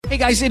Hey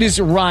guys, it is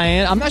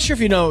Ryan. I'm not sure if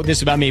you know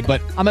this about me, but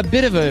I'm a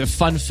bit of a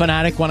fun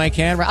fanatic when I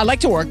can. I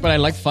like to work, but I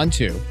like fun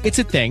too. It's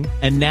a thing.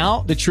 And now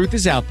the truth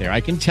is out there.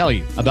 I can tell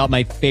you about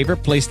my favorite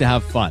place to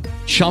have fun.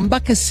 Chumba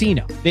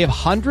Casino. They have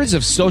hundreds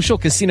of social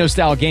casino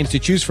style games to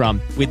choose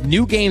from with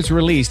new games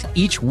released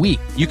each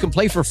week. You can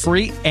play for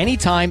free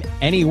anytime,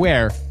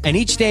 anywhere. And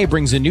each day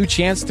brings a new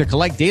chance to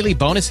collect daily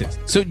bonuses.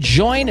 So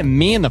join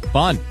me in the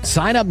fun.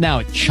 Sign up now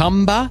at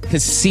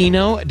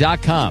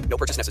ChumbaCasino.com. No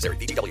purchase necessary.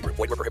 VGW Group.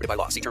 Void where prohibited by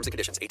law. See terms and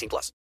conditions.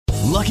 18+.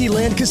 Lucky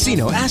Land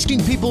Casino,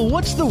 asking people,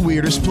 what's the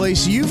weirdest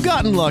place you've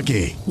gotten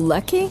lucky?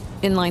 Lucky?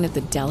 In line at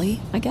the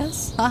deli, I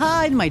guess?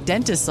 Aha, in my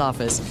dentist's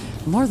office.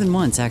 More than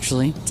once,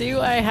 actually.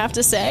 Do I have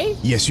to say?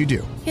 Yes, you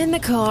do. In the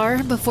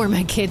car before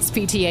my kids'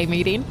 PTA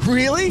meeting.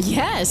 Really?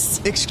 Yes.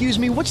 Excuse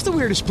me, what's the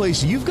weirdest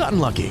place you've gotten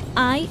lucky?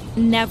 I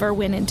never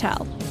win and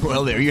tell.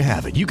 Well, there you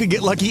have it. You can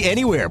get lucky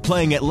anywhere,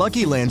 playing at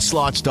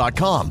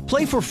LuckyLandSlots.com.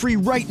 Play for free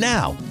right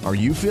now. Are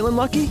you feeling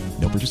lucky?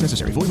 No purchase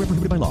necessary. Void where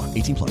prohibited by law.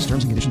 18+.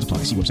 Terms and conditions apply.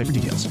 See website for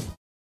details.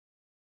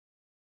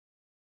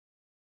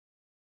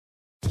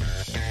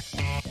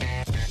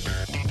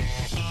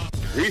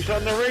 Reese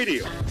on the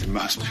radio. There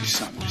must be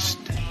some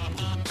mistake.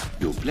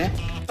 You're black?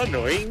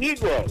 Annoying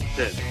Negro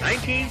since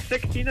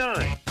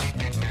 1969.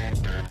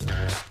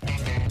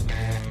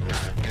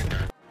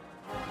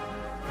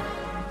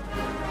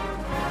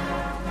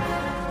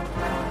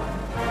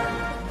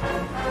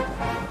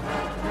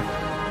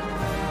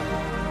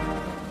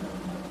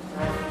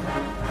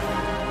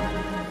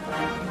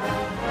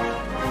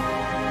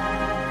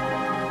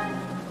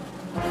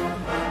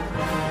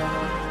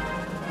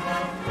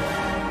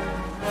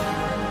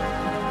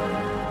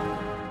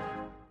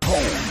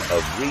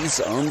 Reese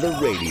on the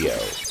radio.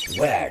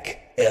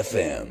 Whack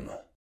FM.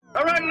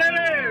 All right,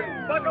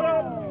 ladies, buckle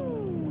up.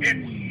 It's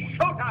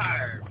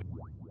showtime.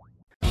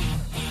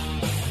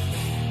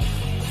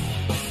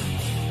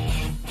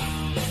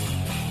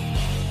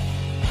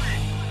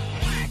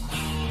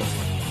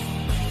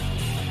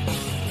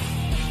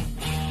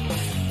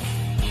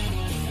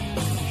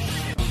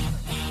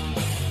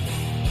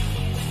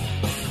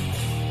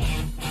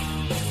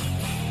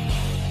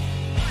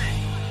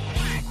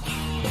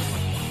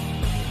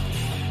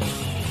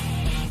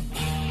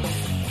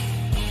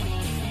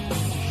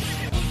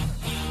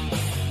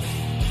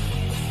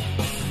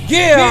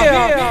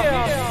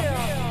 Yeah.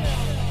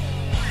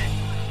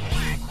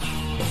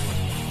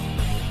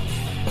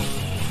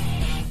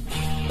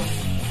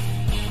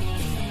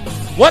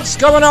 What's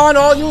going on,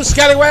 all you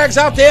scallywags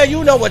out there?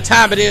 You know what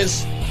time it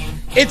is.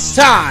 It's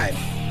time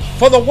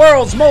for the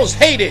world's most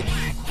hated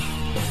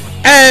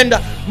and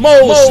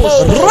most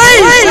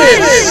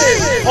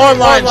racist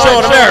online show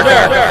in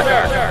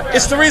America.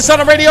 It's the Reese on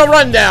the Radio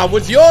Rundown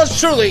with yours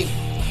truly,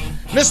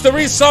 Mr.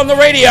 Reese on the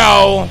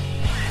Radio.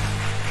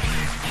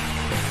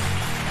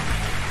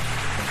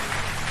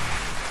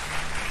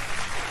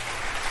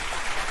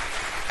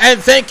 And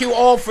thank you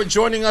all for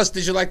joining us.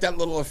 Did you like that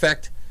little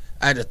effect?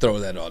 I had to throw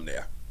that on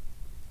there.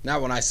 Now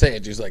when I say it,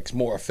 just like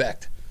more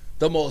effect.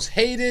 The most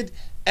hated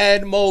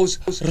and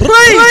most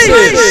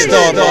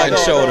racist online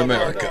show in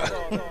America.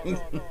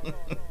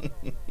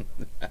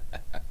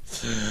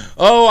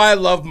 Oh, I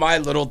love my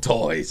little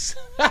toys.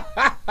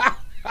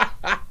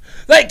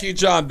 Thank you,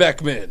 John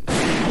Beckman.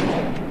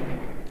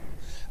 I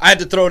had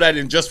to throw that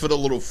in just for the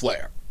little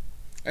flair.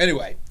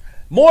 Anyway.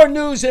 More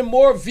news and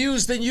more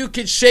views than you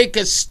can shake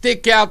a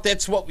stick out.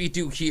 That's what we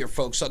do here,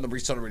 folks, on the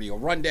Reese on the Radio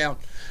Rundown.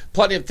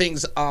 Plenty of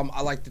things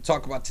I like to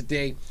talk about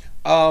today.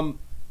 I'm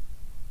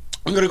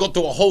going to go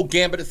through a whole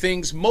gambit of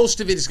things.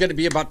 Most of it is going to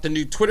be about the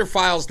new Twitter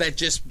files that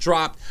just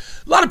dropped.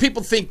 A lot of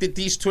people think that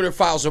these Twitter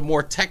files are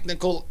more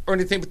technical or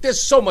anything, but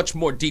there's so much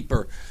more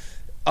deeper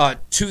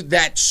to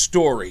that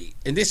story.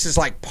 And this is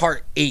like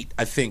part 8,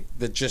 I think,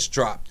 that just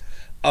dropped.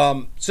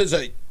 So there's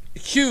a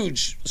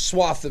huge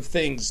swath of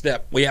things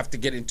that we have to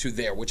get into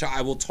there, which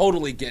I will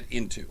totally get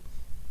into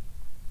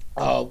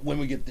when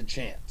we get the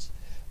chance.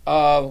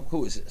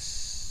 Who is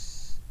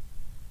this?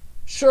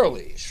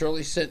 Shirley.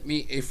 Shirley sent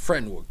me a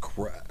friend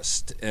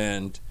request,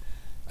 and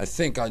I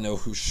think I know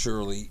who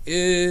Shirley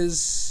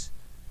is.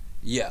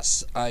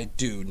 Yes, I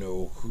do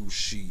know who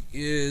she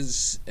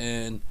is,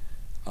 and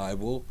I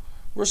will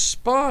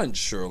respond,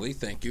 Shirley.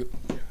 Thank you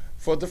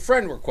for the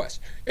friend request.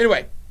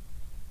 Anyway,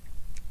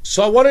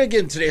 so I wanted to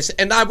get into this,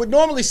 and I would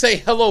normally say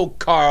hello,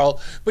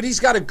 Carl, but he's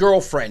got a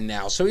girlfriend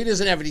now, so he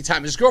doesn't have any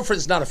time. His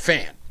girlfriend's not a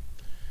fan.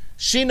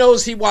 She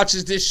knows he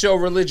watches this show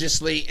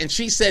religiously, and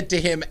she said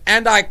to him,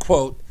 and I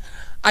quote,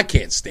 "I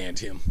can't stand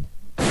him."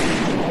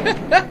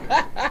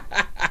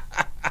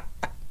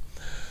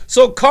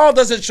 So Carl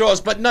doesn't show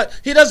us, but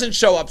he doesn't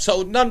show up,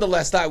 so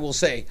nonetheless I will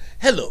say,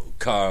 hello,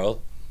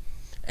 Carl,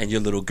 and your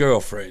little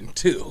girlfriend,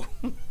 too.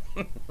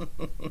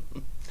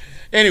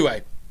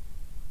 Anyway,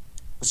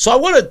 so I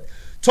want to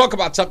talk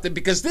about something,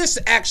 because this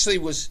actually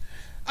was,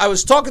 I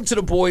was talking to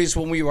the boys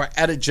when we were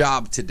at a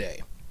job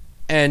today,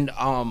 and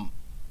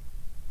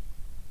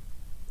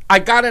I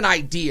got an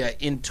idea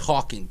in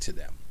talking to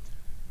them,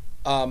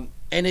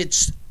 and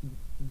it's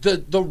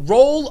the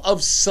role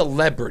of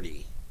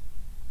celebrity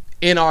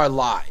in our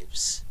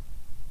lives.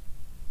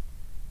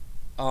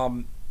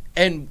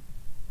 And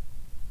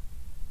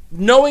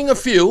knowing a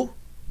few,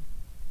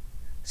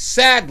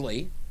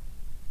 sadly,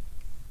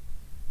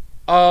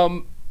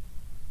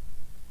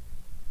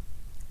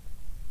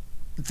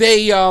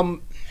 they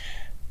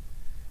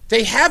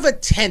have a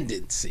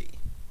tendency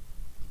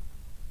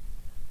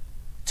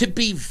to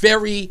be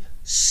very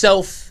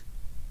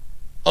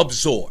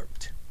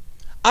self-absorbed.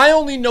 I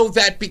only know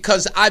that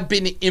because I've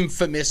been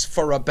infamous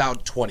for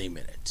about 20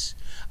 minutes.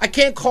 I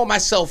can't call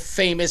myself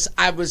famous.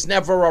 I was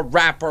never a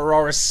rapper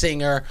or a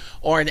singer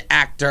or an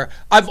actor.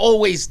 I've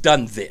always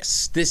done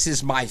this. This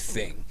is my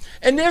thing.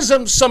 And there's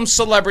some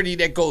celebrity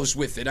that goes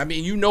with it. I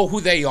mean, you know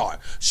who they are.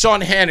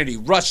 Sean Hannity,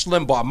 Rush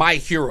Limbaugh, my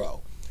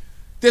hero.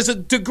 There's a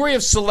degree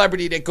of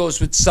celebrity that goes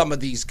with some of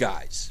these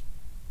guys.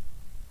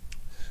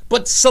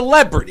 But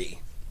celebrity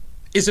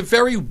is a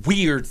very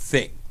weird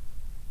thing.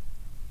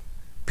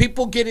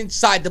 People get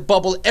inside the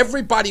bubble.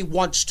 Everybody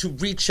wants to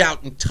reach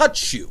out and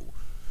touch you.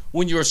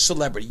 When you're a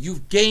celebrity,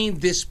 you've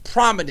gained this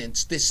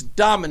prominence, this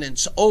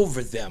dominance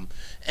over them,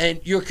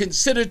 and you're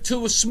considered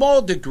to a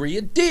small degree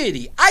a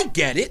deity. I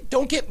get it,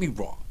 don't get me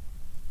wrong.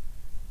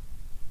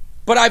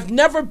 But I've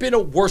never been a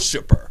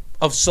worshiper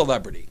of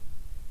celebrity.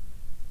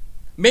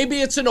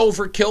 Maybe it's an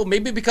overkill,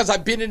 maybe because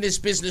I've been in this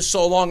business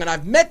so long and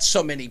I've met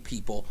so many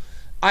people,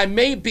 I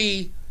may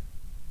be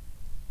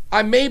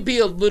a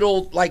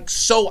little like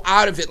so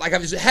out of it, like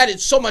I've had it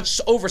so much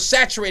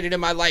oversaturated in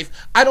my life,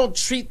 I don't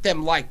treat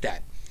them like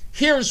that.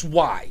 Here's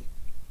why.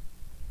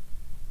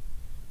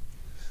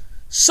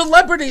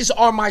 Celebrities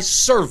are my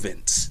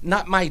servants,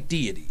 not my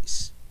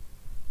deities.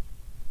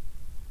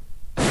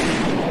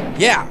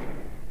 Yeah.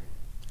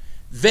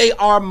 They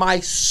are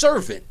my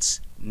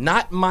servants,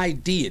 not my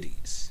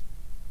deities.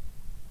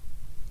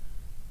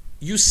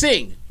 You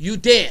sing, you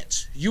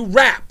dance, you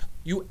rap,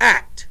 you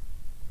act.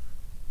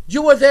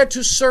 You are there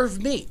to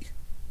serve me.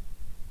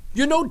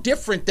 You're no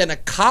different than a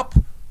cop,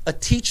 a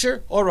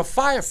teacher, or a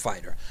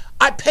firefighter.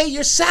 I pay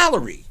your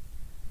salary.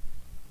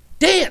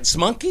 Dance,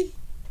 monkey.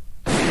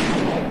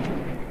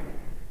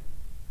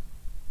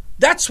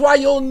 That's why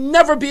you'll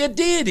never be a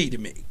deity to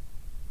me.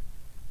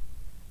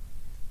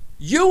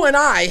 You and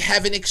I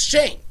have an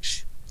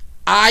exchange.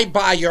 I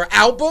buy your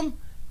album.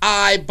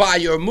 I buy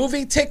your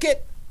movie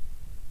ticket.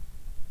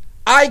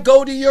 I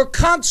go to your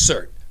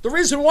concert. The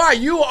reason why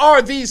you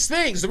are these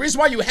things, the reason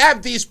why you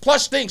have these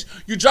plush things,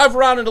 you drive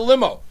around in a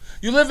limo,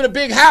 you live in a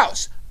big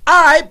house,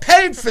 I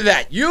paid for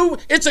that.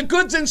 It's a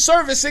goods and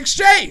service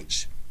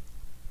exchange.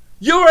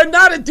 You are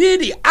not a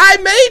deity. I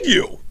made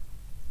you.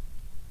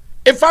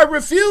 If I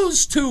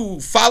refuse to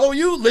follow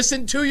you,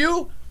 listen to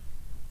you,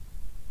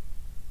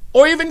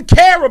 or even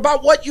care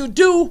about what you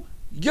do,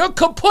 you're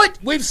kaput.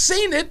 We've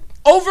seen it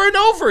over and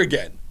over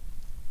again.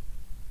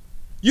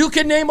 You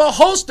can name a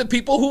host of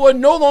people who are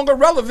no longer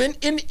relevant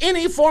in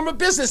any form of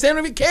business. They don't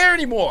even care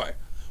anymore.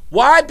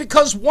 Why?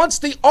 Because once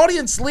the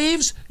audience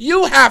leaves,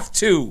 you have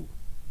to.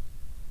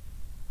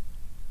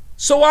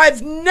 So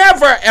I've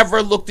never,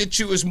 ever looked at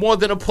you as more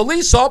than a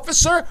police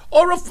officer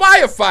or a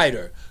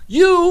firefighter.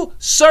 You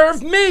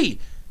serve me.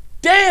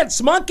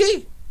 Dance,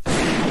 monkey.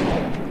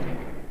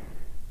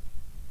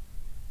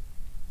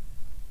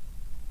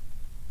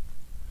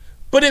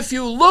 But if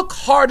you look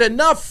hard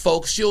enough,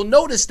 folks, you'll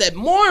notice that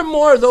more and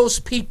more of those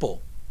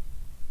people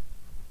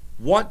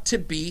want to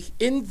be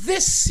in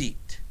this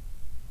seat,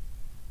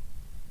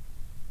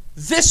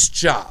 this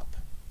job.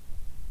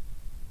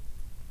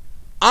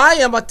 I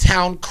am a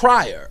town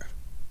crier.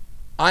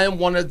 I am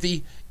one of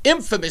the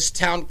infamous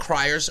town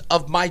criers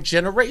of my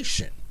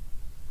generation.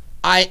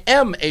 I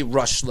am a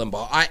Rush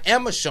Limbaugh. I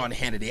am a Sean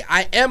Hannity.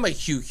 I am a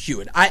Hugh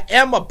Hewitt. I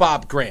am a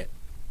Bob Grant.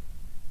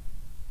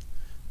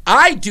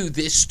 I do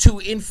this to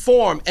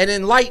inform and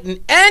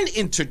enlighten and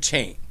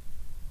entertain.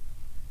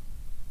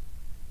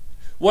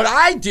 What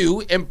I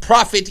do and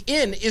profit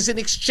in is an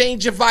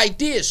exchange of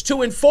ideas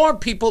to inform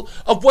people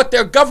of what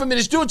their government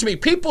is doing to me.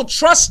 People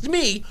trust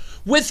me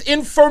with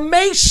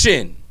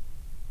information.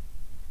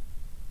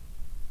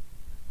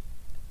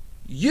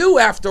 You,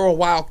 after a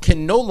while,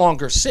 can no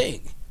longer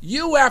sing.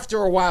 You,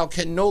 after a while,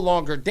 can no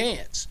longer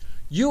dance.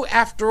 You,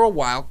 after a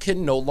while,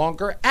 can no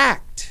longer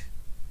act.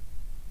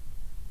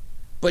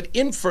 But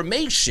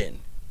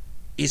information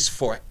is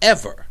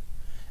forever.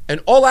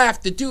 And all I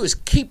have to do is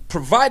keep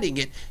providing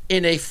it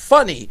in a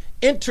funny,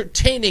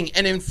 entertaining,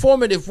 and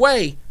informative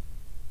way.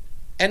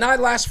 And I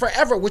last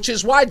forever, which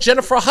is why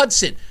Jennifer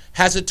Hudson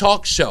has a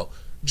talk show.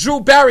 Drew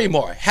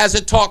Barrymore has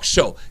a talk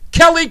show.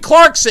 Kelly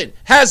Clarkson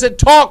has a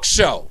talk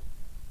show.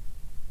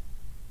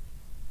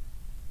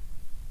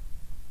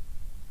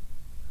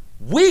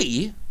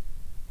 We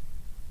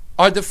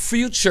are the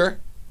future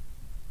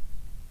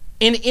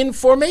in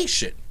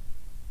information.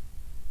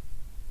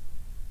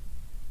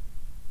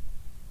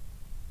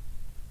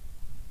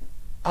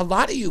 A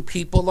lot of you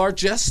people are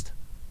just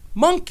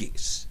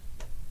monkeys.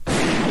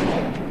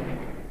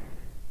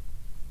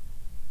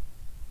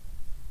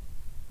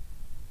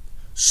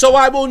 So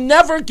I will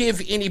never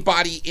give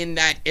anybody in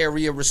that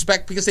area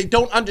respect because they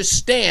don't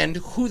understand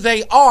who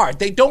they are.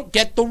 They don't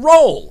get the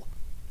role.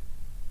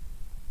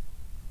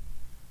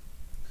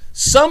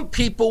 Some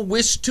people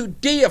wish to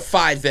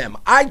deify them.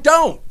 I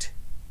don't.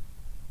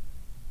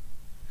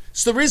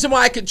 It's the reason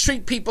why I can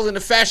treat people in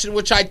the fashion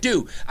which I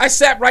do. I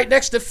sat right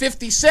next to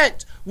 50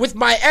 Cent with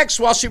my ex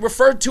while she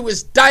referred to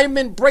his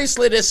diamond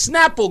bracelet as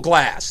Snapple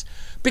glass,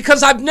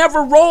 because I've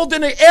never rolled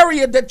in an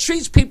area that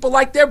treats people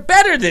like they're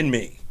better than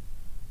me.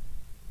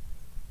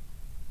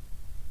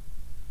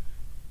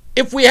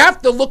 If we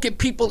have to look at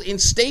people in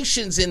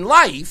stations in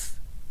life,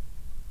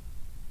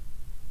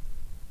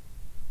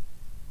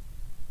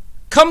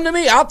 come to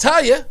me, I'll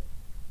tell you.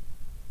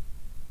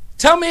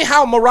 Tell me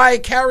how Mariah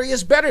Carey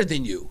is better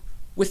than you.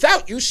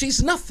 Without you,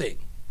 she's nothing.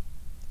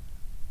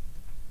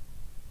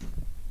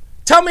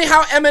 Tell me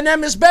how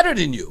Eminem is better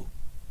than you.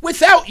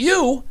 Without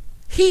you,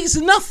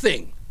 he's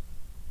nothing.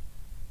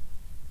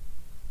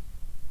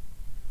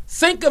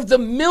 Think of the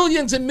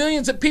millions and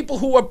millions of people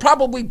who are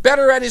probably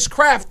better at his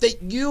craft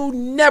that you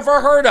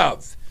never heard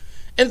of.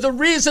 And the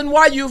reason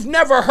why you've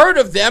never heard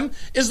of them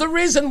is the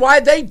reason why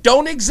they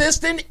don't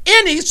exist in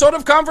any sort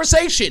of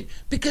conversation.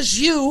 Because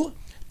you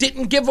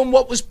didn't give them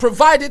what was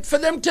provided for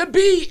them to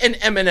be an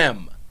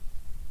Eminem.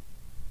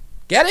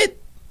 Get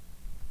it?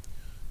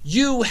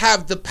 You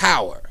have the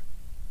power.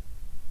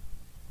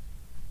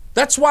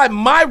 That's why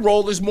my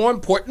role is more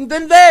important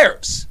than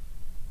theirs.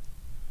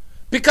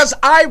 Because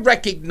I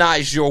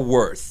recognize your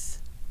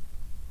worth.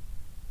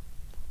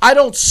 I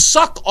don't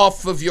suck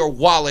off of your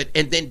wallet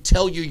and then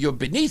tell you you're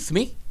beneath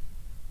me.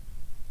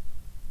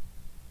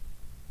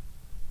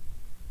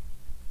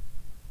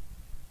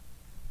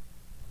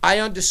 I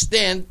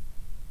understand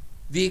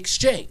the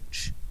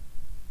exchange.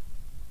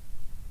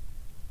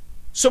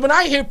 So when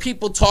I hear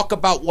people talk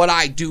about what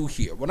I do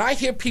here, when I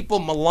hear people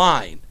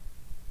malign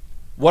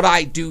what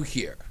I do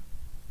here,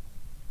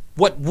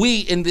 what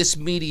we in this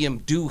medium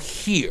do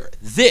here,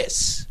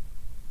 this,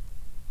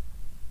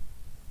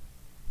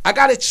 I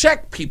got to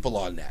check people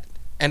on that.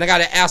 And I got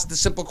to ask the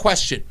simple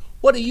question,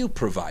 what are you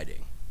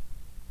providing?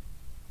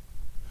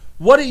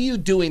 What are you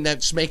doing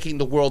that's making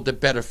the world a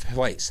better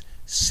place?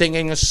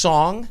 Singing a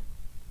song?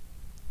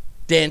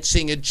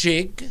 Dancing a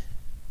jig?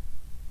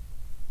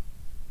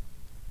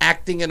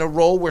 Acting in a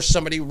role where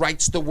somebody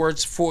writes the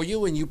words for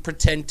you and you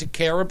pretend to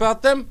care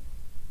about them?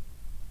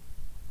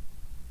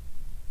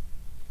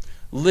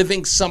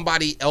 Living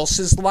somebody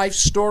else's life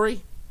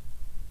story?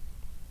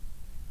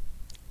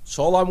 That's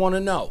all I want to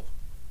know.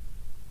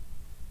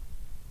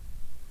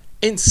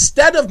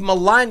 Instead of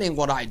maligning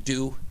what I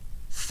do,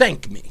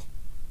 thank me.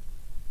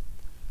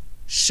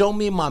 Show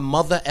me my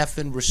mother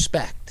effing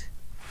respect.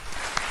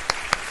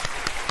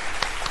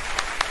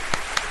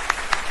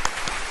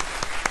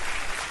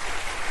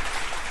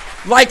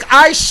 Like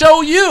I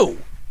show you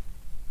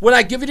when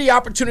I give you the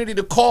opportunity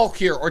to call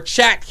here or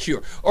chat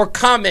here or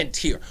comment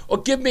here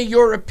or give me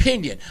your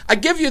opinion. I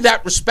give you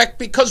that respect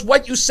because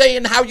what you say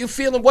and how you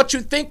feel and what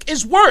you think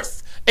is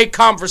worth a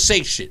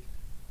conversation.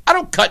 I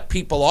don't cut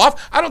people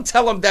off. I don't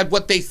tell them that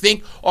what they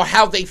think or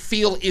how they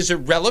feel is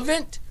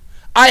irrelevant.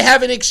 I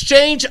have an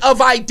exchange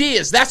of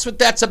ideas. That's what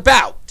that's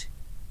about.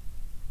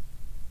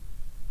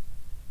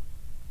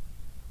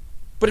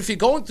 But if you're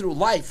going through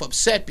life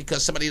upset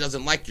because somebody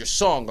doesn't like your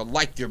song or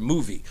like your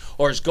movie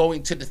or is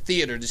going to the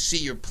theater to see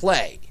your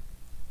play,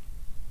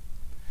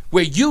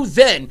 where you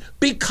then,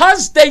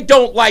 because they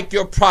don't like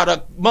your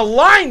product,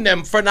 malign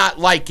them for not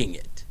liking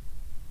it,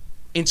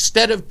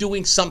 instead of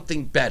doing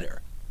something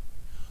better,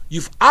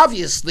 you've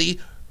obviously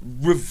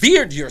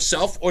revered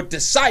yourself or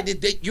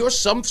decided that you're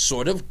some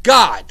sort of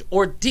God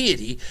or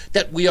deity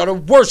that we are to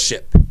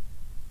worship.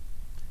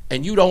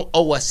 And you don't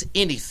owe us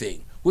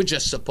anything. We're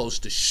just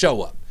supposed to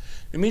show up.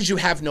 It means you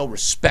have no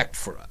respect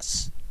for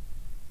us.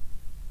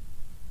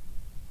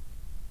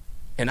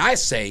 And I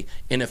say,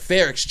 in a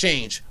fair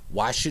exchange,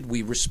 why should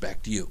we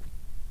respect you?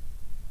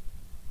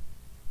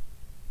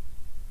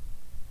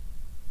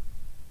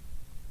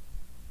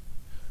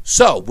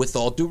 So, with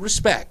all due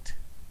respect,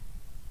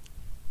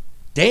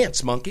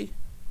 dance, monkey.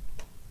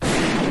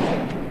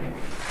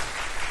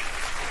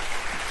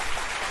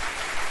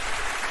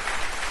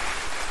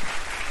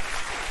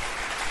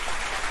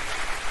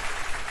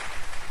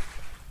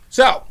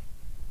 So,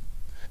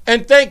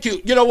 and thank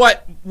you. You know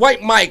what?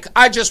 White Mike,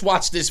 I just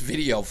watched this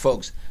video,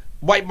 folks.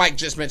 White Mike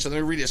just mentioned,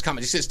 let me read his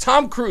comment. He says,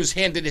 Tom Cruise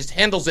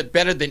handles it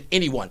better than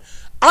anyone.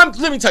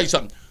 Let me tell you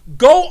something.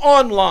 Go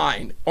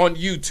online on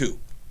YouTube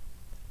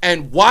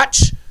and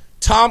watch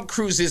Tom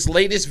Cruise's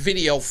latest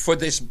video for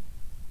this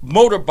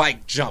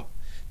motorbike jump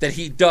that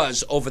he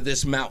does over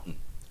this mountain.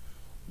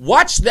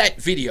 Watch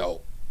that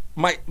video.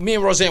 Me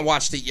and Roseanne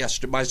watched it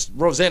yesterday.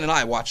 Roseanne and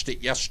I watched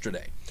it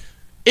yesterday.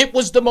 It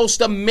was the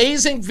most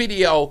amazing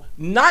video,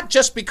 not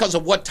just because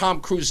of what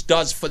Tom Cruise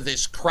does for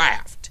this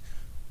craft,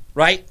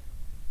 right?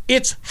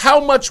 It's how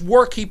much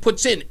work he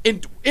puts in.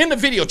 In the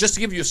video, just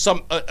to give you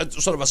sort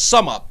of a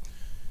sum up,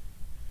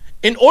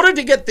 in order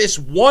to get this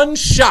one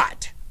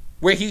shot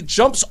where he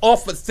jumps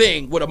off a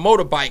thing with a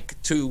motorbike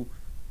to,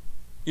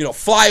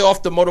 fly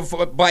off the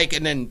motorbike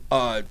and then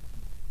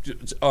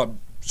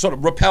sort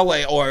of rappel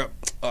or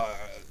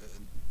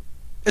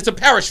it's a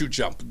parachute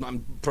jump.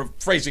 I'm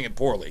phrasing it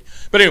poorly.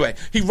 But anyway,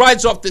 he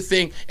rides off the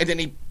thing and then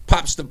he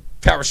pops the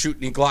parachute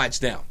and he glides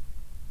down.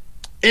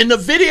 In the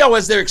video,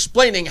 as they're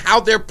explaining how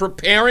they're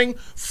preparing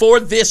for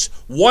this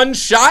one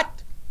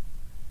shot,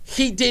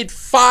 he did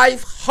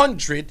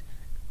 500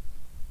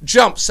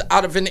 jumps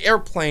out of an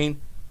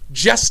airplane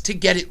just to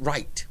get it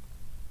right.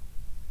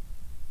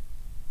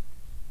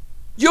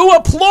 You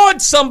applaud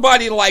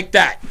somebody like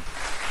that.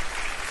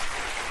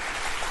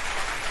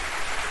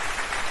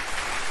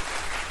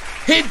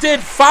 He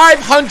did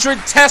 500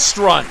 test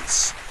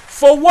runs.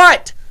 For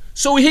what?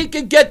 So he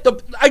could get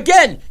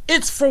again,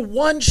 it's for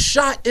one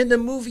shot in the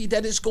movie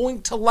that is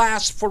going to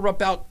last for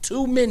about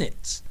 2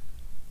 minutes.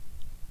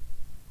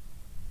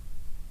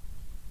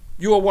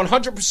 You are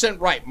 100%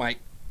 right, Mike.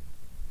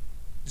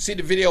 You see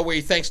the video where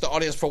he thanks the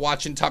audience for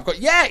watching Top Gun?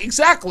 Yeah,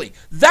 exactly.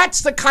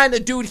 That's the kind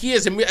of dude he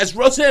is. And as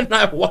Roseanne and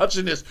I are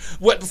watching this,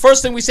 the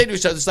first thing we say to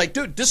each other is like,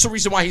 dude, this is the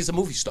reason why he's a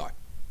movie star.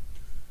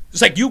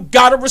 It's like, you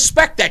got to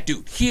respect that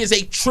dude. He is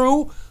a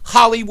true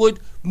Hollywood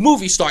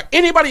movie star.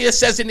 Anybody that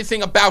says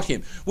anything about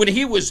him, when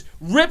he was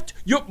ripped,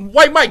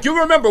 White Mike, you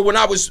remember when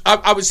I was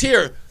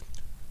here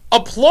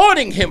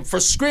applauding him for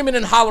screaming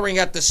and hollering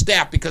at the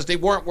staff because they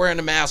weren't wearing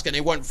a mask and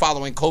they weren't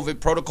following COVID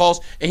protocols,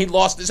 and he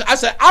lost his. I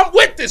said, I'm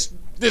with this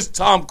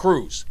Tom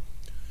Cruise.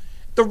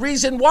 The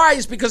reason why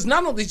is because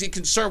not only is he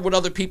concerned with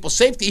other people's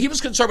safety, he was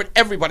concerned with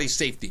everybody's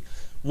safety.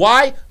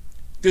 Why?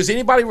 Does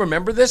anybody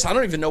remember this? I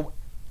don't even know.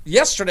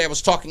 Yesterday I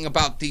was talking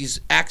about these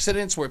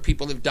accidents where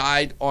people have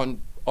died on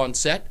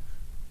set.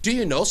 Do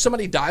you know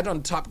somebody died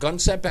on Top Gun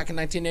set back in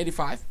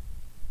 1985?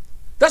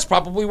 That's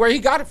probably where he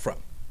got it from.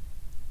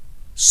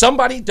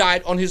 Somebody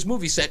died on his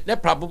movie set, and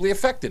that probably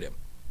affected him.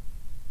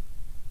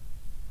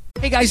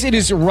 Hey guys, it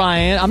is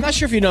Ryan. I'm not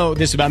sure if you know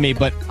this about me,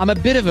 but I'm a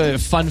bit of a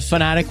fun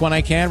fanatic when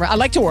I can. I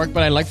like to work,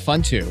 but I like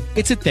fun too.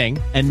 It's a thing.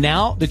 And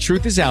now the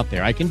truth is out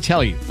there. I can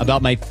tell you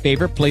about my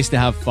favorite place to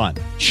have fun.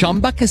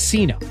 Chumba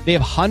Casino. They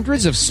have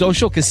hundreds of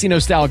social casino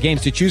style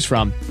games to choose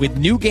from with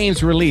new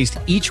games released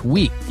each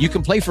week. You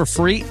can play for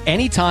free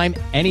anytime,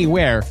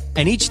 anywhere.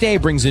 And each day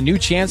brings a new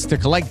chance to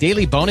collect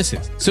daily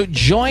bonuses. So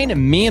join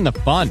me in the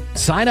fun.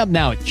 Sign up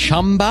now at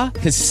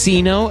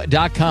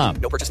ChumbaCasino.com.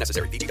 No purchase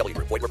necessary. VGW.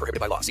 Void where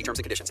prohibited by law. See terms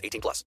and conditions.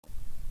 18+.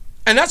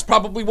 And that's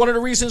probably one of the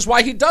reasons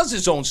why he does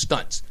his own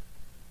stunts.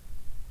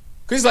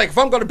 Because he's like, if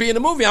I'm going to be in a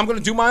movie, I'm going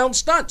to do my own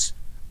stunts.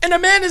 And the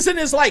man is in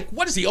his,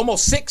 what is he,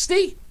 almost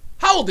 60?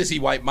 How old is he,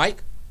 White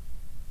Mike?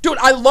 Dude,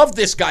 I love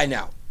this guy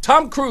now.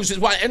 Tom Cruise is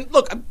why. And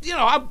look,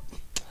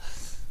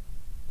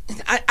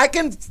 I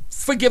can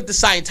forgive the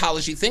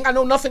Scientology thing. I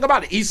know nothing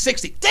about it. He's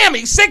 60. Damn,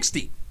 he's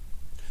 60.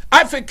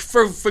 I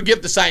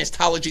forgive the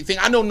Scientology thing.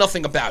 I know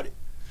nothing about it.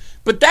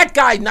 But that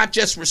guy not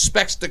just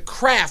respects the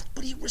craft,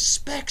 but he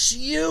respects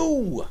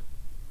you.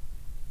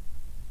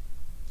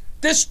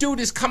 This dude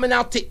is coming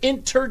out to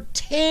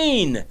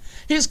entertain.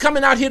 He's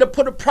coming out here to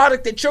put a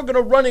product that you're going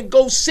to run and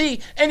go see,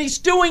 and he's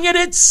doing it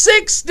at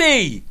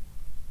 60.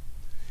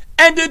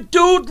 And the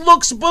dude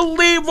looks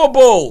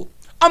believable.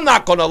 I'm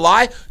not going to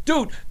lie.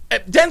 Dude,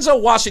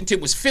 Denzel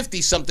Washington was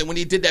 50-something when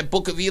he did that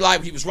Book of Eli.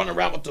 He was running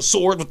around with the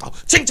sword, with the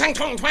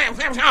ching-chang-chong,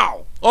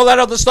 all that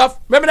other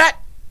stuff. Remember that?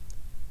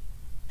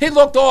 He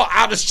looked all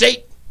out of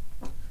shape.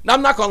 Now,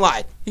 I'm not going to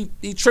lie.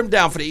 He trimmed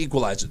down for the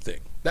Equalizer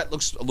thing. That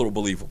looks a little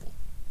believable.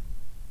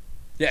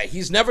 Yeah,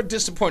 he's never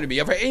disappointed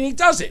me ever, and he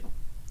does it.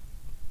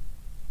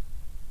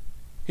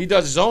 He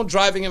does his own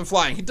driving and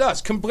flying. He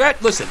does.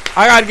 Listen,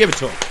 I got to give it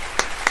to him.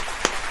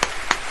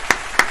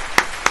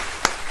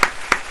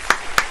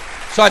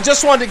 So I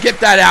just wanted to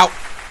get that out.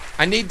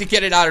 I need to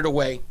get it out of the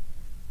way.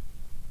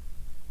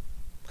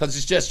 Because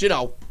it's just,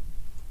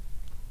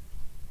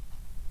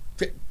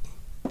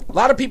 a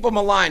lot of people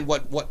malign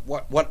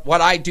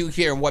what I do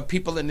here and what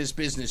people in this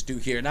business do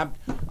here, and I'm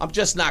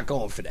just not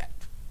going for that.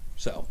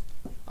 So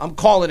I'm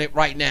calling it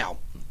right now.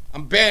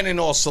 I'm banning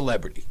all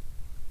celebrity.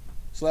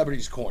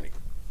 Celebrity's corny.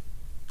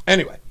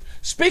 Anyway,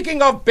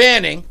 speaking of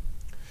banning,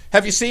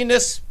 have you seen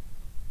this?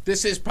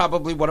 This is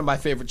probably one of my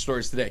favorite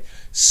stories today.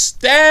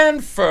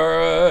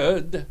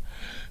 Stanford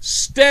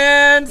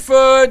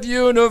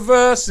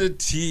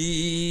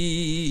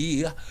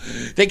University.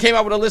 They came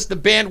out with a list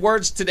of banned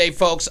words today,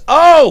 folks.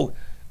 Oh,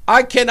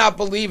 I cannot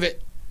believe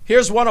it.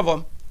 Here's one of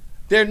them.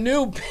 Their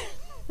new...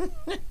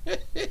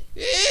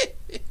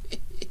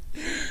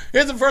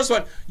 Here's the first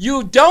one.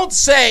 You don't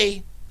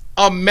say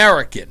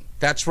American.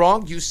 That's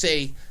wrong. You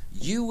say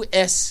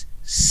U.S.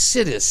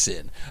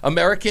 citizen.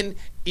 American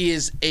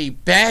is a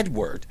bad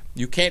word.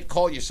 You can't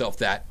call yourself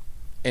that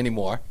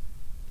anymore.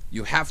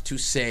 You have to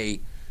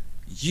say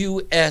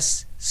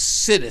U.S.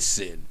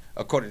 citizen,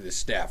 according to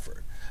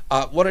Stafford.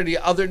 What are the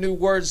other new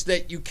words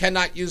that you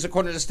cannot use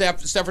according to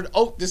Stafford?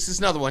 Oh, this is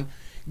another one.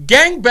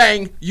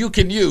 Gangbang you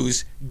can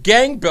use.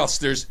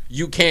 Gangbusters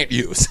you can't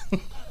use.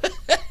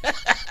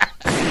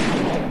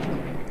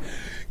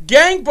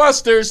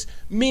 Gangbusters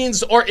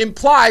means or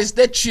implies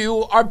that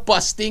you are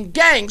busting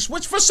gangs,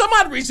 which for some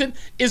odd reason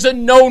is a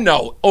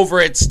no-no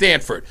over at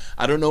Stanford.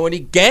 I don't know any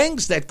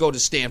gangs that go to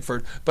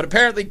Stanford, but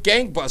apparently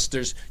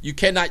gangbusters you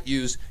cannot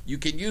use. You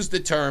can use the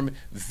term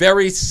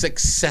very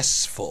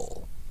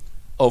successful.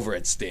 over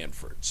at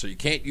Stanford. So you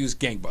can't use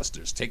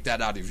gangbusters. Take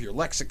that out of your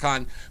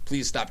lexicon.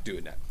 Please stop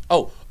doing that.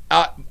 Oh,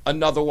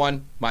 another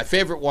one, my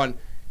favorite one.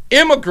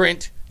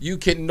 Immigrant, you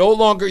can no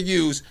longer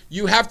use.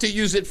 You have to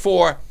use it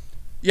for,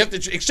 you have to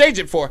exchange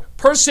it for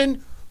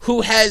person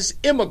who has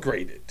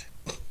immigrated.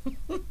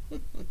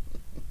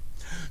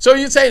 So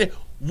you say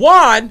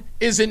Juan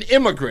is an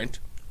immigrant,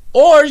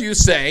 or you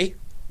say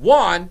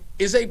Juan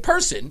is a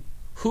person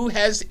who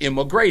has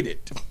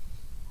immigrated.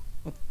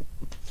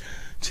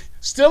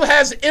 Still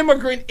has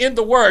immigrant in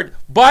the word,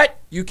 but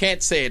you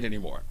can't say it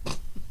anymore.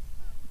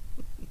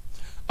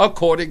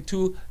 According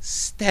to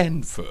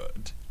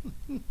Stanford.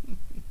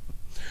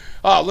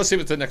 Oh, let's see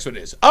what the next one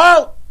is.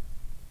 Oh!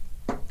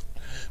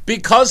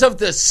 Because of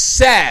the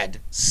sad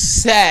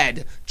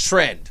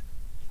trend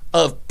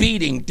of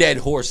beating dead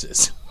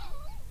horses,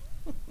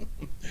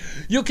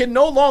 you can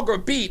no longer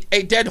beat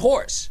a dead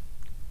horse.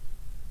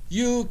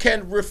 You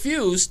can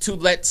refuse to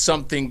let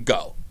something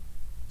go.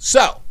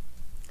 So,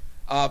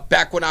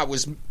 back when I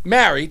was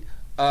married,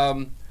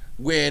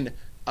 when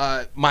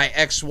my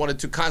ex wanted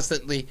to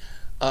constantly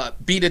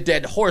beat a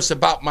dead horse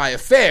about my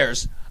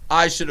affairs,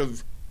 I should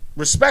have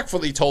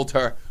respectfully told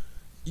her,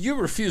 you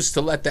refuse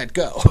to let that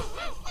go.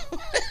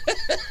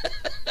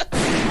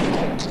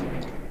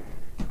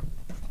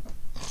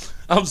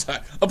 I'm sorry.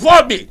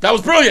 Applaud me. That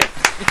was brilliant.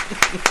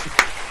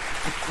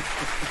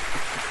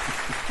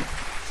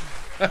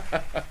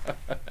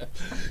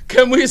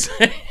 Can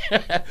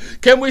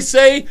we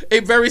say a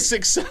very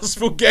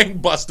successful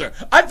gangbuster?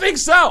 I think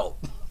so.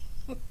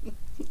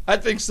 I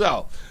think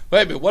so.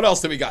 Wait a minute. What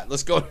else do we got?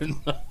 Let's go.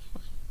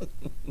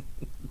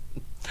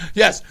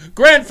 Yes,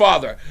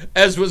 grandfather,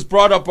 as was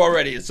brought up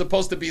already. It's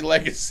supposed to be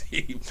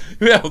legacy.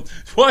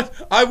 What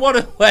I want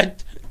to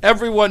let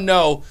everyone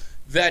know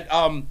that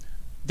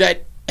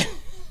that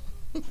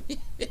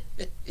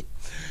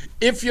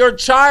if your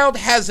child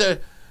has a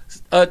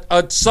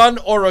son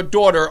or a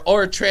daughter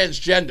or a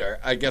transgender,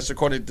 I guess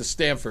according to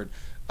Stanford,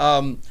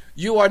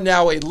 you are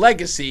now a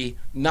legacy,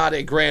 not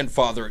a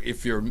grandfather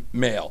if you're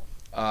male.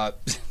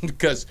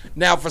 Because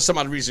now for some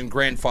odd reason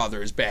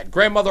grandfather is bad.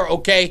 Grandmother,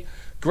 okay.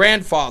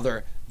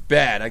 Grandfather,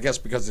 bad. I guess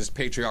because it's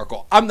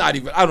patriarchal. I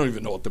don't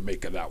even know what to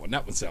make of that one.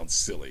 That one sounds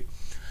silly.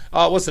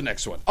 What's the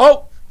next one?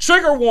 Oh,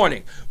 trigger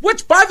warning,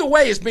 which by the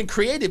way has been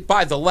created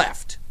by the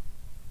left.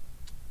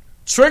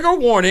 Trigger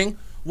warning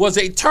was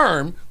a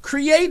term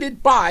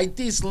created by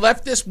these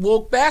leftist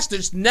woke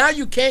bastards. Now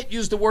you can't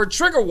use the word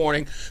trigger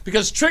warning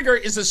because trigger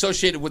is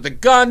associated with a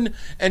gun,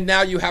 and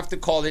now you have to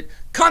call it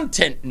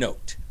content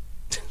note.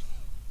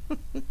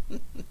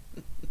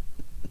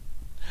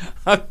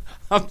 I'm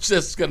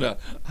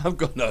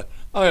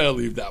gonna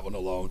leave that one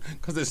alone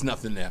because there's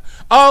nothing there.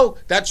 Oh,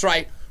 that's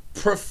right.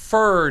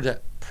 Preferred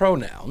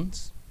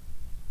pronouns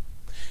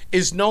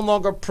is no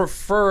longer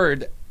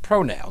preferred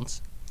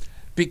pronouns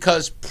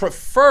because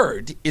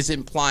preferred is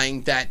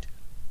implying that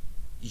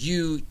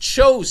you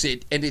chose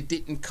it and it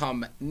didn't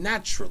come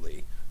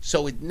naturally.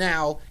 So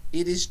now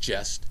it is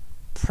just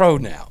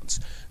pronouns.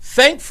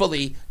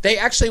 Thankfully, they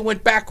actually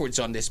went backwards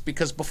on this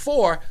because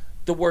before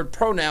the word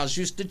pronouns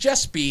used to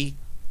just be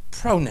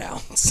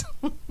pronouns.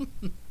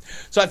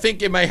 So I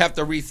think you may have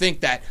to rethink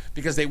that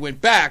because they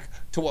went back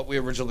to what we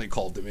originally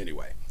called them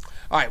anyway.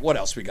 All right, what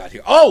else we got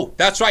here? Oh,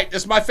 that's right.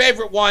 This is my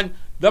favorite one.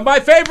 My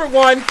favorite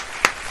one.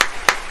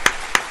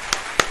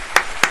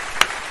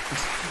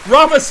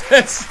 Rama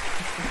says,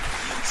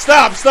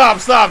 stop.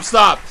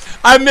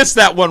 I missed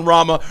that one,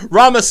 Rama.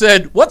 Rama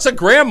said, what's a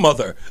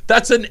grandmother?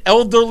 That's an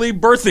elderly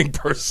birthing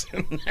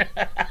person.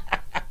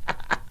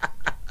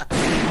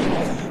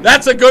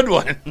 That's a good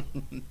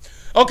one.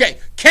 Okay,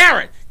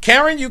 Karen.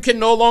 Karen you can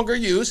no longer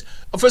use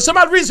for some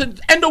odd reason.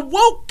 And the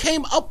woke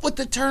came up with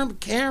the term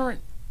Karen.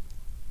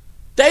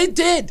 They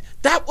did.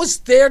 That was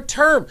their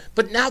term.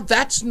 But now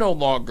that's no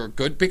longer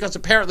good because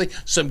apparently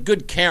some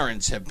good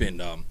Karens have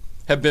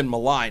been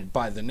maligned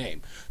by the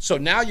name. So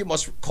now you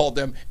must call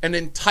them an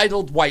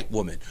entitled white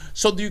woman.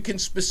 So you can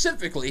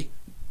specifically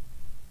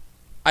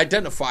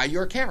identify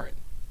your Karen.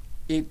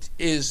 It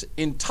is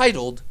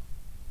entitled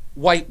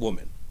white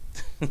woman.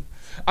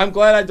 I'm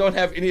glad I don't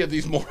have any of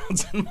these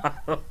morons in my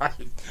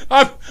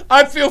life.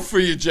 I feel for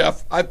you,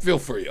 Jeff. I feel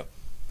for you.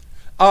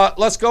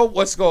 Let's go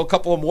a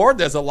couple more.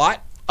 There's a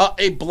lot.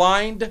 A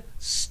blind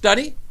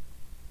study.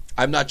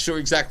 I'm not sure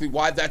exactly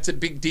why that's a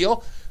big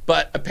deal,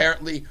 but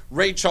apparently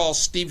Ray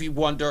Charles, Stevie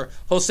Wonder,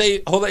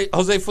 Jose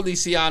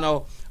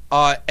Feliciano,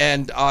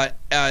 and Andre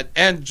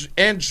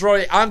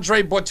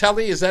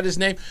Bocelli, is that his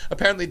name?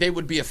 Apparently they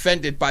would be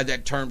offended by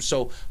that term.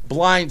 So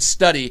blind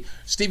study.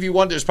 Stevie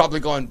Wonder is probably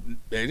going,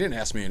 they didn't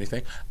ask me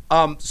anything.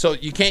 So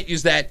you can't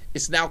use that.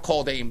 It's now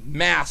called a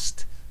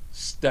masked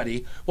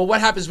study. Well, what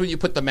happens when you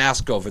put the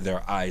mask over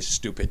their eyes,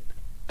 stupid?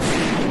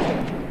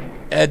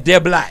 They're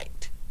blind.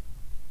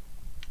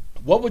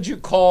 What would you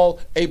call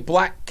a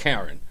black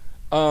Karen?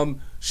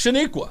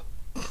 Shaniqua.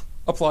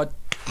 Applaud.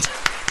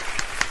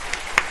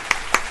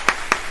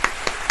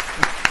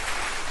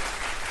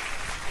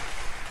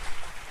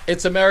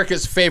 It's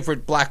America's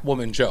favorite black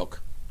woman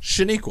joke.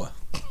 Shaniqua.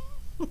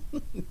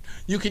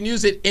 You can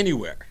use it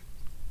anywhere.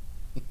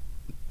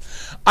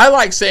 I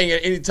like saying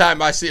it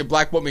anytime I see a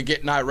black woman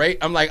getting irate.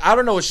 I'm like, I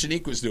don't know what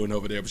Shaniqua's doing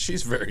over there, but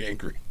she's very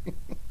angry.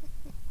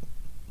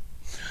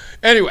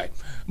 Anyway,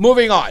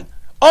 moving on.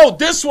 Oh,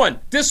 this one.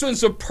 This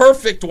one's a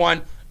perfect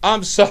one.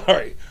 I'm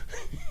sorry.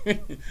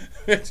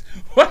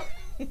 What?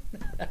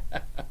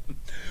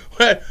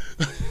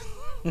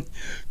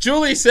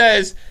 Julie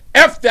says,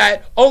 F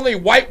that, only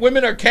white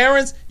women are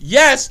Karens?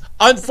 Yes,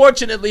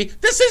 unfortunately,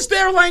 this is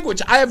their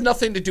language. I have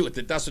nothing to do with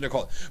it. That's what they're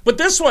called. But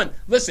this one,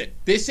 listen,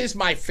 this is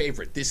my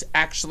favorite. This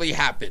actually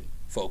happened,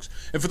 folks.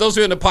 And for those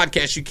who are in the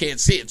podcast, you can't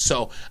see it.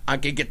 So I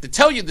can get to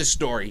tell you this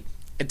story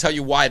and tell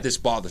you why this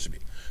bothers me.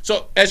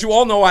 So as you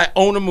all know, I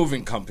own a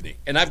moving company.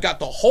 And I've got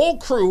the whole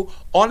crew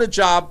on a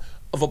job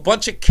of a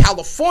bunch of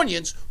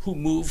Californians who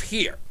move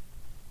here.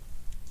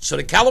 So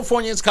the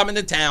Californians come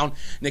into town,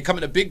 and they come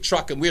in a big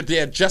truck, and we're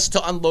there just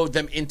to unload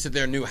them into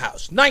their new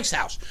house. Nice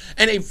house.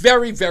 And a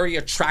very, very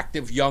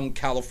attractive young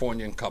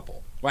Californian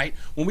couple, right?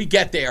 When we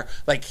get there,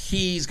 like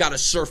he's got a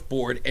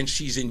surfboard and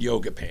she's in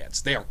yoga pants.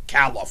 They're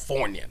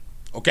Californian,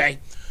 okay?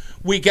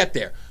 We get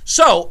there.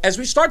 So as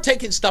we start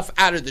taking stuff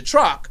out of the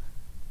truck,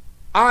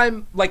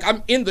 I'm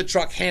in the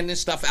truck handing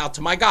stuff out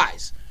to my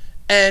guys.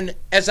 And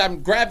as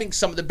I'm grabbing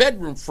some of the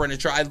bedroom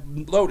furniture, I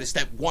noticed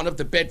that one of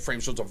the bed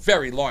frames was a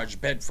very large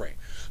bed frame.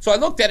 So I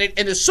looked at it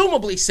and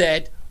assumably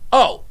said,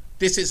 oh,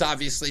 this is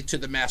obviously to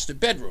the master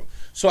bedroom.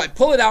 So I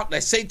pull it out and I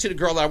say to the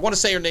girl, and I want to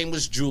say her name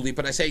was Julie,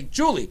 but I say,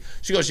 Julie.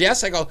 She goes,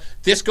 yes. I go,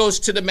 this goes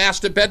to the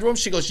master bedroom?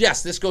 She goes,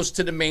 yes, this goes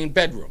to the main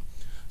bedroom.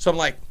 So I'm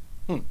like,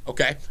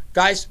 okay.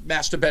 Guys,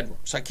 master bedroom.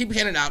 So I keep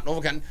handing out and over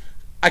again.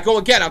 I go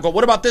again. I go,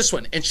 what about this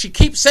one? And she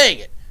keeps saying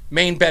it,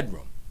 main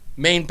bedroom.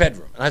 Main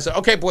bedroom. And I said,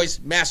 okay, boys,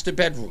 master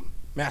bedroom.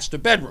 Master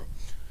bedroom.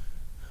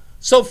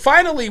 So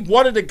finally,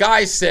 one of the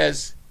guys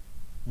says,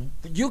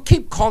 you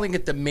keep calling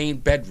it the main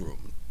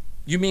bedroom.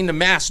 You mean the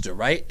master,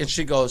 right? And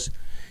she goes,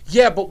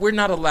 yeah, but we're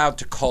not allowed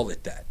to call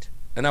it that.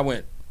 And I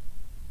went,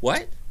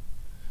 what?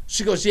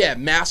 She goes, yeah,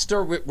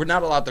 master. We're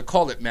not allowed to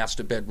call it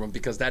master bedroom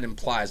because that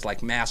implies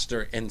like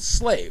master and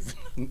slave.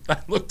 I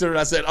looked at her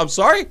and I said, I'm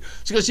sorry?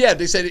 She goes, yeah,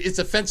 they said it's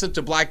offensive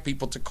to black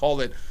people to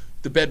call it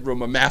the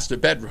bedroom a master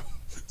bedroom.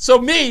 So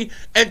me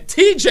and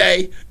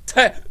TJ,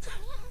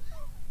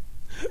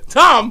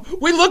 Tom,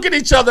 we look at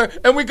each other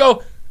and we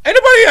go,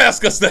 anybody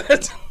ask us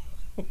that?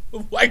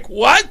 Like,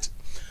 what?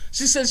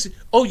 She says,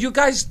 oh, you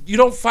guys, you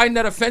don't find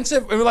that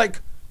offensive? And we're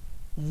like,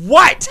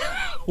 what?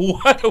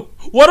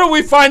 What are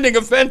we finding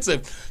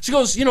offensive? She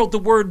goes, you know, the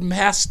word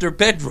master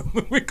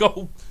bedroom. We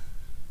go,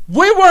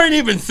 we weren't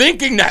even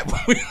thinking that.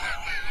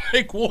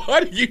 Like, what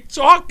are you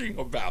talking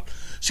about?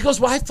 She goes,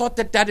 well, I thought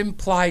that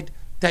implied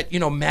that, you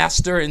know,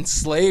 master and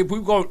slave.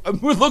 We're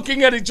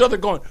looking at each other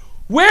going,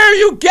 where are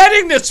you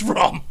getting this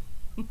from?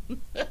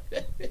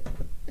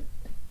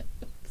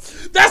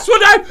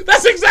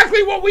 That's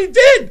exactly what we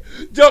did.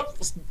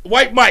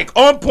 White Mike,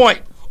 on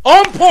point.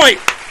 On point.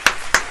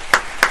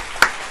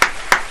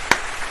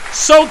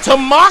 So to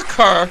mock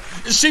her,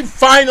 she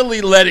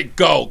finally let it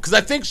go because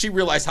I think she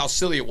realized how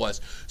silly it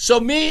was. So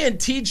me and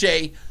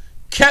TJ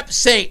kept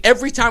saying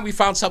every time we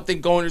found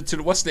something going into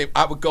the what's name,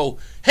 I would go,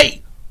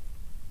 hey,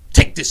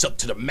 take this up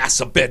to the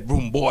master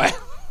bedroom, boy.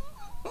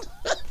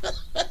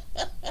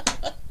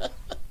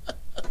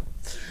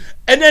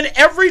 And then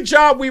every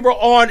job we were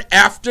on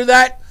after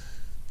that,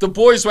 the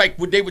boys, like,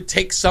 they would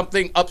take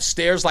something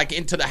upstairs, like,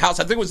 into the house.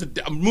 I think it was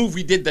a move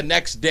we did the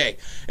next day.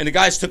 And the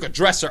guys took a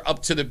dresser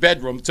up to the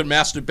bedroom, to the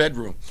master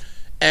bedroom.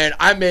 And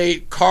I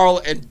made Carl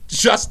and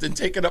Justin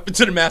take it up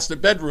into the master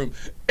bedroom.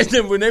 And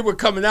then when they were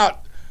coming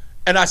out,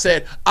 and I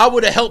said, I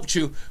would have helped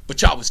you,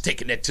 but y'all was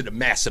taking it to the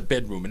master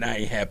bedroom, and I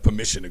ain't had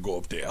permission to go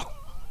up there.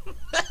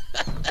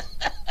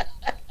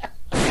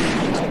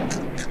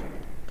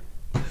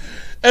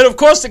 And, of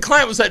course, the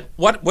client was like,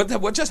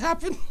 what just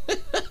happened?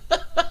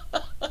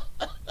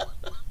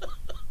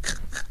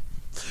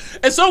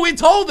 And so we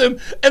told him,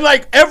 and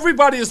like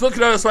everybody is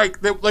looking at us like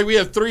we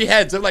have three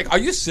heads. They're like, are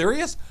you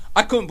serious?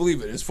 I couldn't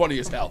believe it. It's funny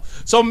as hell.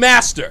 So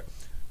master,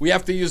 we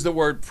have to use the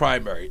word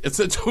primary. I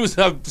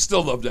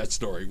still love that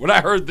story. When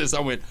I heard this, I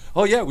went,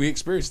 oh yeah, we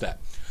experienced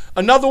that.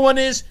 Another one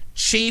is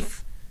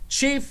chief.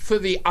 Chief for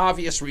the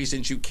obvious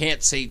reasons you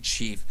can't say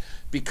chief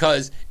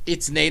because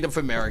it's Native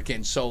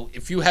American. So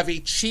if you have a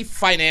chief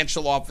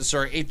financial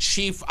officer, a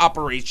chief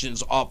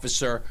operations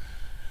officer,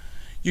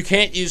 you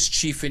can't use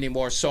chief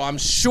anymore, so I'm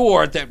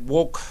sure that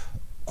woke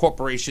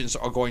corporations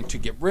are going to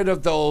get rid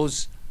of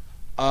those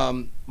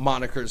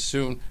monikers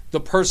soon.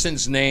 The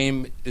person's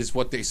name is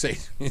what they say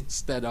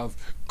instead of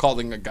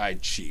calling a guy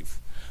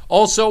chief.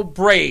 Also,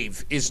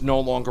 brave is no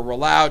longer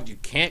allowed. You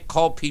can't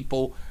call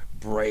people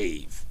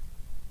brave.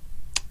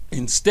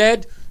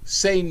 Instead,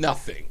 say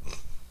nothing.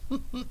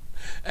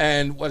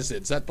 And what is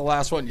it? Is that the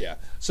last one? Yeah.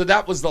 So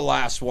that was the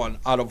last one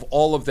out of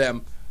all of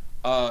them.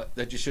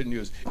 That you shouldn't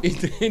use.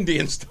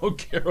 Indians don't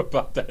care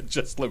about that.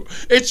 Just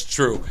live. It's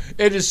true.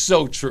 It is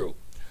so true.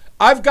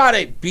 I've got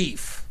a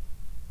beef.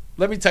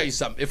 Let me tell you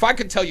something. If I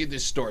could tell you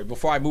this story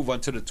before I move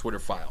on to the Twitter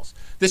files.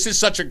 This is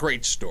such a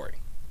great story.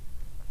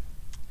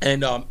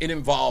 And it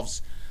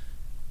involves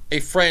a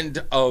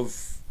friend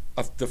of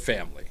the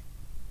family.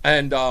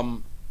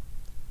 And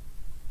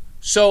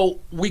so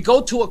we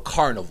go to a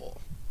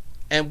carnival,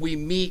 and we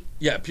meet.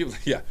 We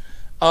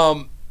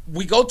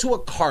go to a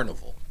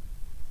carnival,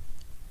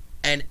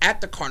 and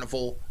at the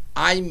carnival,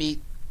 I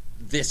meet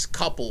this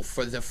couple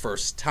for the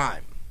first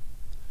time.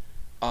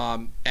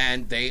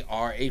 And they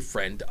are a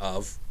friend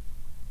of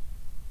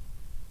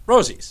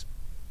Rosie's.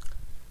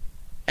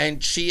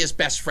 And she is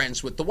best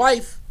friends with the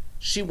wife.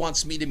 She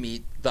wants me to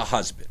meet the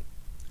husband.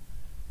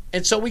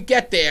 And so we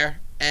get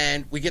there,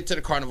 and we get to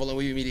the carnival, and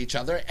we meet each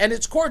other, and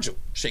it's cordial.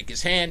 Shake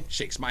his hand,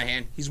 shakes my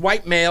hand. He's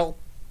white male,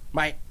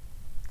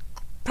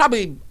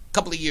 probably a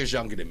couple of years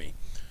younger than me.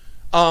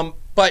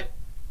 But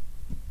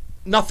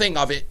nothing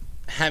of it,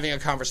 having a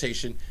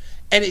conversation.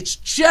 And it's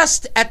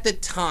just at the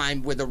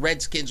time where the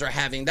Redskins are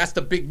having, that's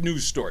the big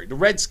news story. The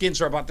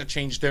Redskins are about to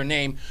change their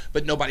name,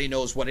 but nobody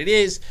knows what it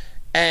is.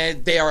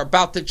 And they are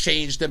about to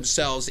change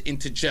themselves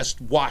into just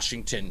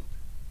Washington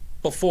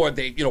before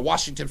they,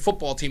 Washington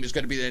football team is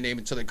going to be their name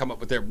until they come up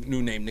with their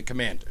new name, the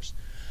Commanders.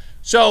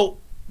 So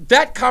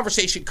that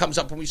conversation comes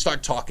up when we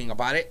start talking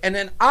about it. And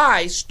then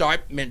I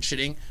start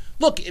mentioning,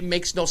 look, it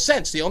makes no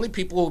sense. The only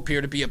people who appear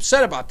to be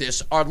upset about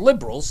this are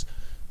liberals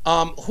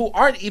who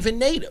aren't even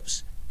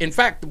natives. In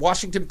fact, the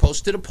Washington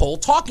Post did a poll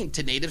talking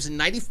to natives, and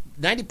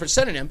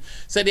 90% of them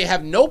said they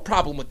have no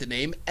problem with the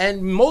name,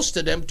 and most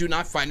of them do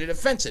not find it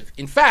offensive.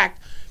 In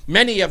fact,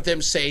 many of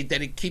them say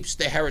that it keeps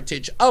the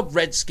heritage of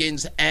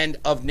Redskins and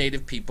of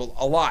Native people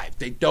alive.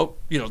 They don't,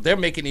 they're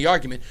making the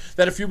argument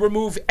that if you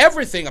remove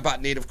everything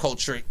about Native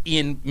culture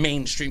in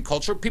mainstream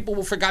culture, people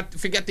will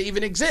forget they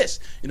even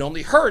exist. It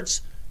only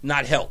hurts,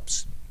 not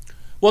helps.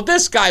 Well,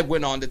 this guy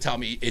went on to tell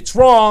me it's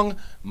wrong.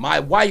 My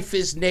wife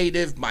is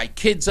Native. My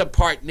kids are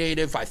part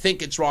Native. I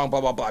think it's wrong,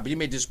 blah, blah, blah. But he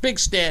made this big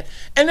stand.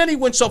 And then he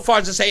went so far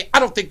as to say, I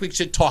don't think we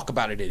should talk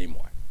about it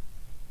anymore.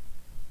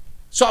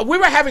 So we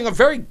were having a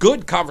very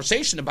good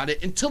conversation about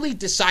it until he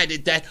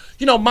decided that,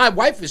 my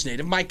wife is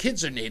Native, my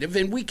kids are Native,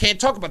 and we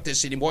can't talk about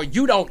this anymore.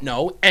 You don't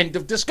know. End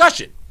of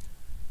discussion.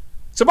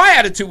 So my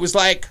attitude was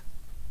like,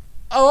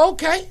 oh,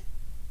 okay.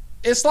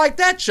 It's like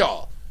that,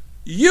 y'all.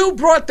 You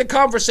brought the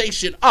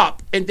conversation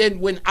up, and then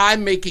when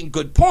I'm making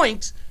good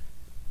points,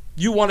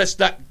 you want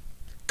to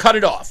cut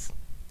it off.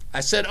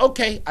 I said,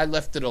 okay, I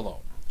left it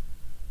alone.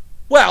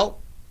 Well,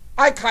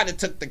 I kind of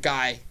took the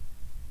guy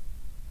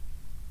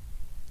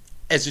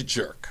as a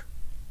jerk.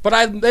 But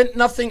I left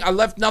nothing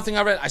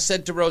of it. I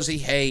said to Rosie,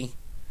 hey,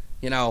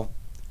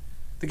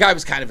 the guy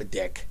was kind of a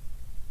dick.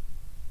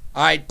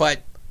 All right,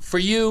 but for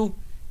you,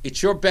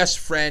 it's your best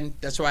friend.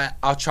 That's why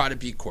I'll try to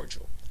be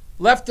cordial.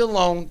 Left it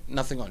alone,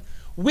 nothing on.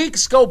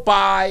 Weeks go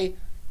by,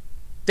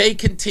 they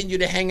continue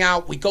to hang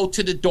out. We go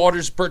to the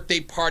daughter's birthday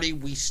party.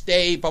 We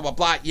stay, blah, blah,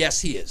 blah. Yes,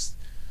 he is.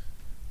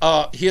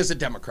 He is a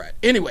Democrat.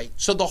 Anyway,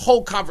 so the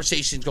whole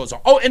conversation goes on.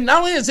 Oh, and not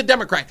only is a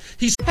Democrat,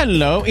 he's...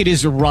 Hello, it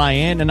is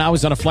Ryan, and I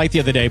was on a flight the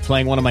other day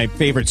playing one of my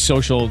favorite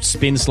social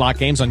spin slot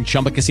games on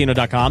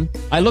ChumbaCasino.com.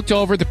 I looked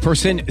over at the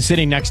person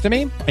sitting next to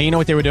me, and you know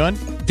what they were doing?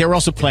 They were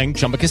also playing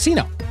Chumba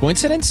Casino.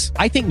 Coincidence?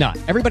 I think not.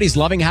 Everybody's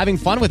loving having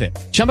fun with it.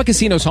 Chumba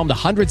Casino is home to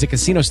hundreds of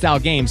casino-style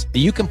games that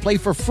you can play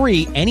for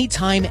free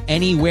anytime,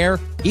 anywhere,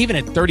 even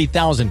at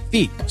 30,000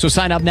 feet. So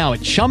sign up now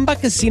at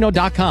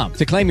ChumbaCasino.com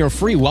to claim your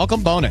free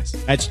welcome bonus.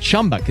 That's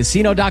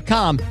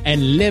ChumbaCasino.com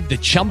and live the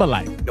Chumba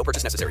life. No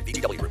purchase necessary.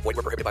 VGW. Void where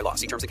prohibited by law.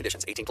 See terms and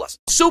conditions. 18+.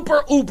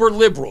 Super uber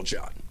liberal,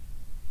 John.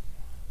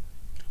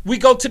 We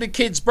go to the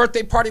kids'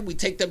 birthday party. We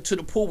take them to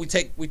the pool. We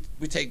take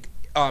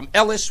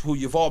Ellis, who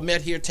you've all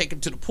met here, take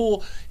him to the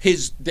pool.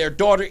 Their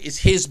daughter is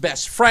his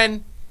best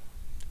friend.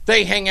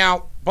 They hang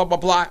out, blah, blah,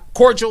 blah.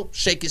 Cordial,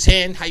 shake his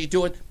hand. How you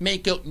doing?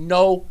 Make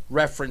no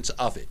reference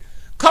of it.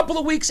 Couple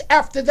of weeks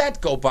after that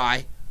go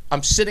by,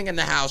 I'm sitting in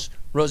the house.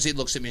 Rosie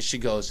looks at me and she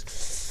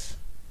goes,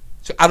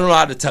 so I don't know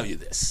how to tell you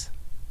this.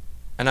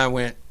 And I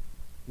went,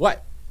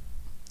 what?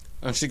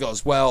 And she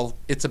goes, well,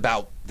 it's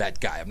about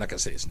that guy. I'm not going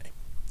to say his name.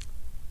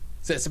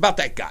 So it's about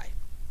that guy.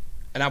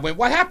 And I went,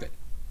 what happened?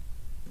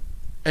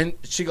 And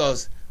she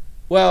goes,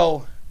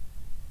 well,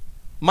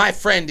 my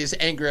friend is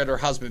angry at her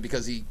husband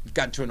because he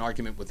got into an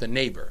argument with a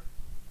neighbor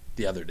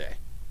the other day.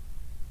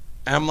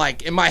 And I'm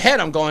like, in my head,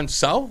 I'm going,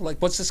 so?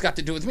 Like, what's this got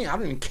to do with me? I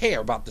don't even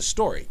care about the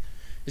story.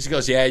 And she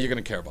goes, yeah, you're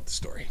going to care about the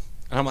story.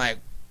 And I'm like,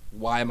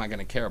 why am I going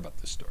to care about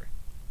this story?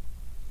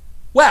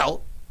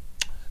 Well,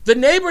 the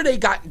neighbor he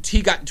got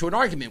into an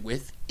argument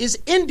with is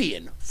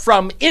Indian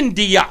from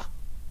India.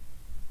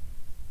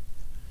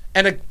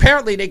 And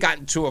apparently they got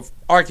into an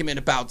argument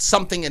about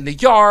something in the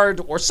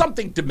yard or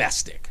something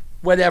domestic,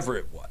 whatever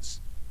it was.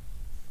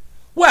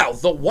 Well,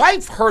 the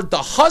wife heard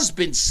the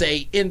husband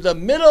say in the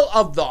middle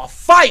of the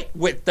fight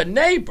with the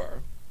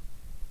neighbor,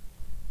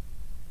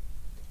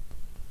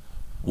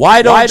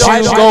 why don't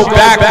you go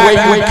back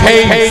where you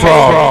came from?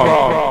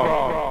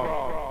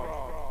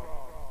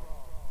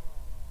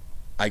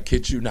 I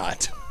kid you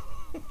not.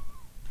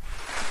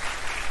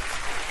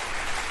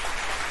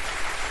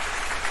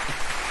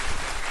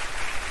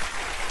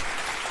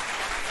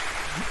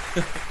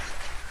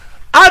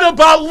 I'd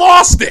about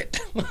lost it.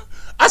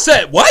 I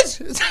said, what?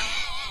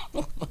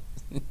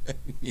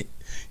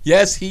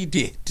 Yes, he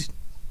did.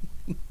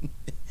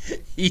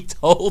 he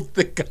told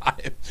the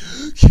guy,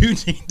 you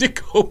need to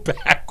go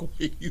back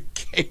where you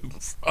came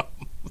from.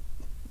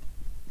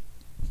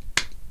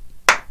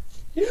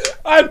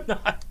 I'm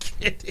not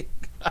kidding.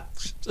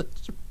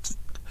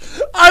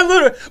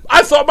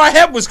 I thought my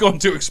head was going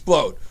to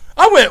explode.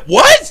 I went,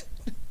 what?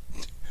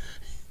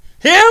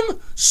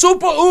 Him?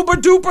 Super uber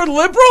duper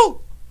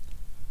liberal?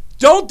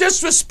 Don't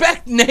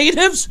disrespect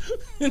natives?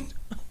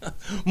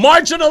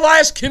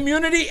 Marginalized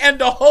community and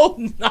the whole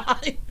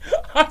nine?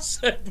 I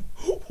said,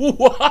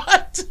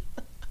 what?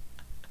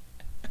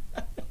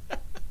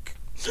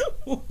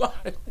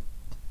 What?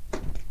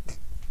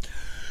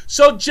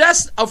 So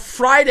just a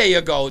Friday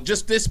ago,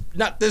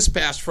 not this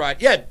past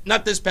Friday,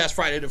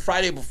 the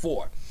Friday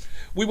before,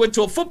 we went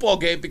to a football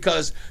game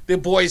because the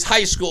boys'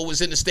 high school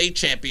was in the state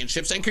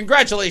championships, and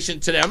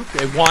congratulations to them.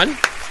 They won.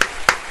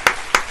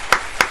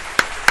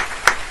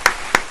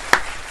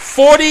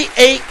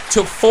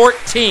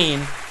 48-14.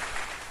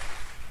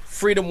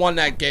 Freedom won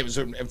that game. It was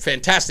a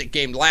fantastic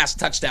game. The last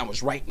touchdown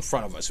was right in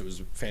front of us. It was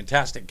a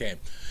fantastic game.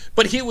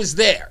 But he was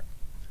there.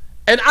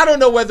 And I don't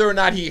know whether or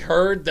not he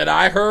heard that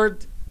I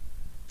heard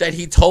that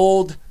he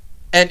told,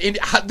 and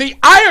the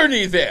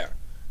irony there.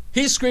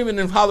 He's screaming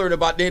and hollering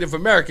about Native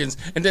Americans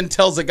and then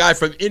tells a guy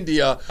from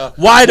India,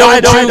 why don't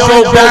you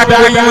go back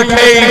where you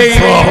came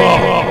from?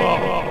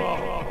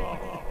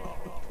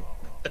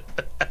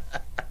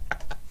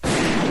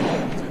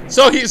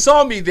 So he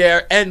saw me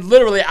there, and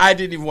literally I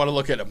didn't even want to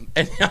look at him.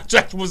 And I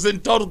just was in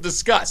total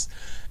disgust.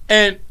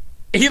 And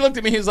he looked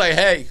at me, he was like,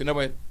 hey. And I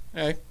went,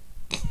 hey.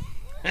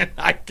 And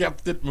I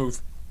kept it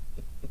moving.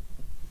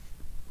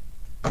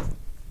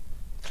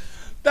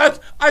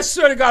 I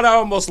swear to God, I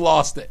almost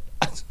lost it.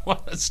 I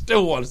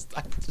still want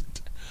to.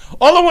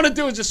 All I want to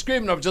do is just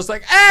scream, and I'm just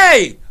like,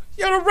 hey,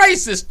 you're a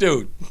racist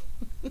dude.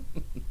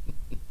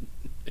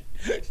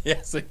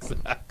 Yes,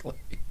 exactly.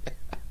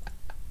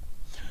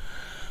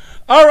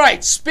 All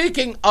right,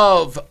 speaking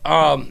of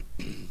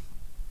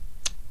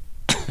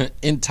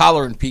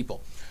intolerant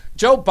people,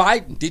 Joe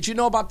Biden, did you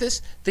know about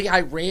this? The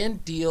Iran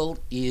deal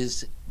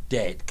is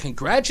dead.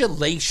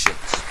 Congratulations.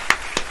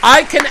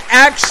 I can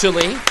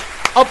actually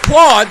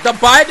applaud the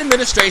Biden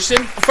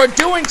administration for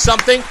doing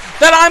something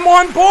that I'm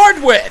on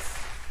board with.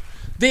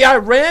 The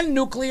Iran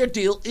nuclear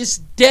deal is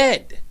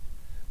dead.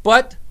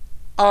 But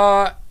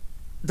the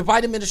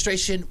Biden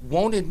administration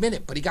won't admit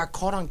it, but he got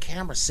caught on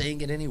camera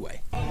saying it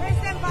anyway.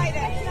 President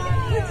Biden,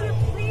 could you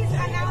please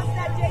announce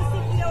that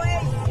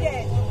JCPOA is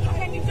dead?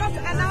 Can you just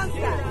announce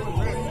that?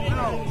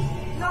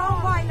 No,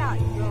 why not?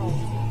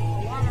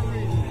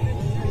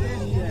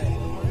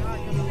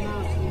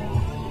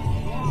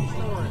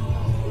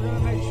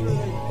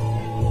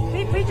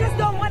 We just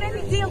don't want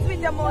any deals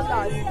with the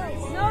Mullahs.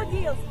 No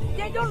deals.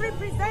 They don't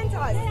represent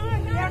us.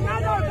 They're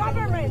not our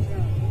government.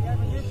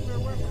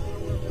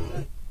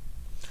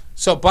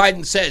 So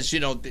Biden says,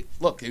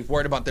 look, he's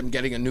worried about them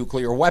getting a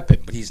nuclear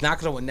weapon, but he's not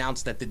going to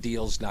announce that the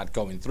deal's not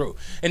going through.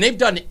 And they've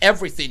done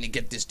everything to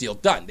get this deal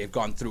done. They've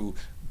gone through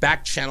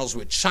back channels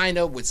with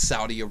China, with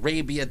Saudi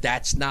Arabia.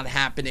 That's not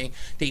happening.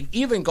 They've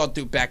even gone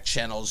through back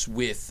channels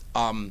with,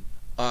 John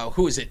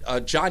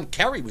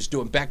Kerry was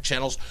doing back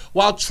channels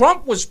while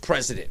Trump was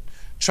president,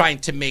 trying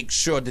to make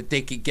sure that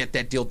they could get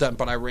that deal done,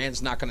 but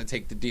Iran's not going to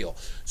take the deal.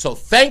 So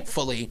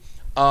thankfully,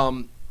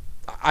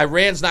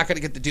 Iran's not going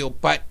to get the deal,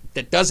 but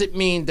that doesn't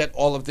mean that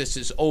all of this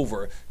is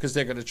over, because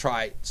they're going to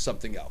try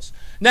something else.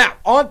 Now,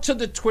 on to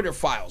the Twitter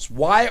files.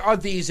 Why are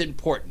these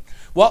important?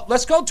 Well,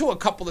 let's go to a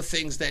couple of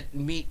things that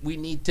we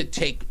need to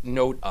take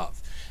note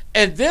of.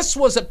 And this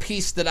was a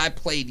piece that I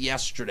played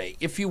yesterday.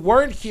 If you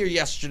weren't here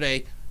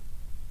yesterday,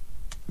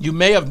 you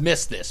may have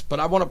missed this, but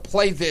I want to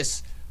play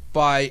this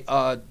by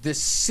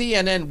this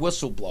CNN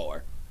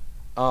whistleblower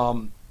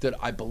that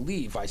I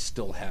believe I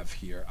still have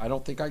here. I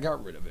don't think I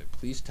got rid of it.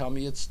 Please tell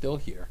me it's still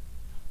here.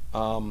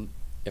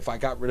 If I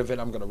got rid of it,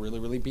 I'm going to really,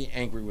 really be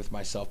angry with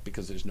myself,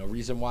 because there's no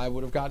reason why I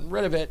would have gotten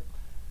rid of it.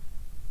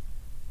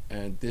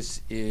 And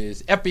this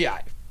is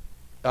FBI.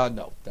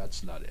 No,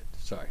 that's not it.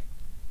 Sorry.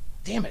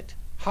 Damn it.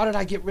 How did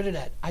I get rid of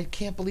that? I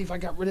can't believe I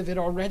got rid of it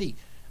already.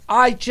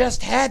 I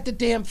just had the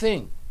damn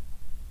thing.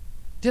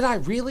 Did I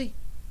really?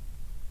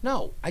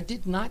 No, I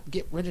did not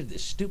get rid of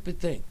this stupid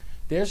thing.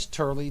 There's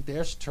Turley,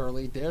 there's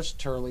Turley, there's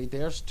Turley,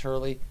 there's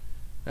Turley.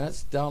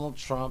 That's Donald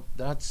Trump.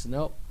 That's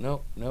nope.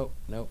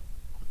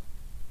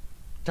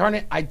 Darn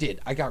it, I did.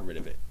 I got rid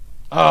of it.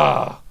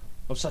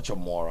 I'm such a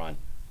moron.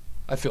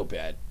 I feel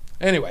bad.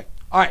 Anyway,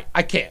 all right,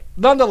 I can't.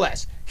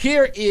 Nonetheless,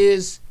 here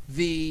is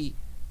the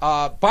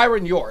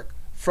Byron York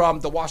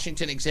from the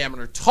Washington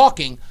Examiner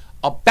talking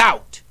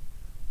about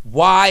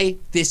why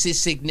this is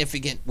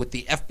significant with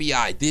the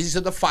FBI. These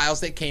are the files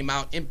that came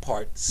out in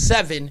Part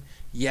 7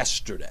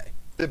 yesterday.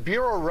 The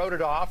Bureau wrote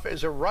it off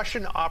as a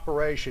Russian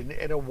operation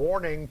and a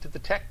warning to the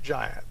tech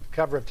giant. The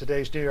cover of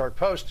today's New York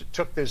Post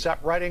took this up,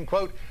 writing,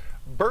 quote,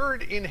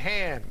 "Bird in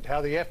hand,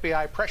 how the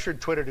FBI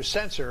pressured Twitter to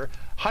censor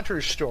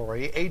Hunter's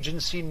story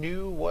agency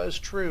knew was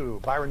true."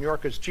 Byron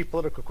York is chief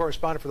political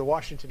correspondent for the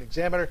Washington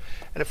Examiner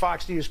and a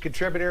Fox News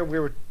contributor. We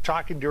were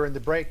talking during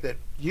the break that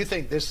you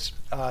think this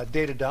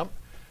data dump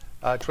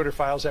Twitter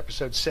Files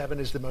episode 7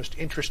 is the most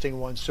interesting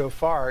one so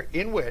far,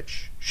 in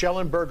which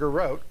Schellenberger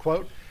wrote,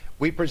 quote,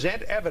 "We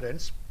present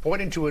evidence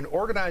pointing to an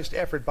organized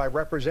effort by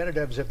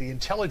representatives of the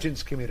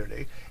intelligence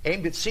community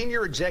aimed at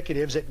senior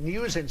executives at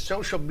news and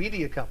social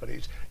media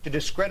companies to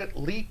discredit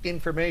leaked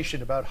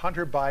information about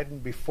Hunter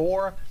Biden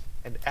before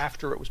and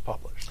after it was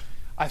published."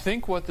 I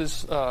think what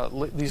these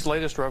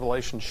latest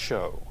revelations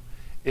show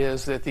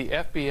is that the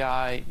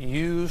FBI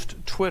used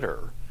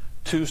Twitter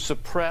to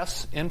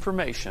suppress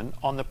information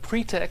on the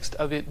pretext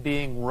of it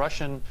being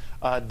Russian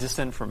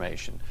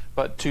disinformation,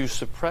 but to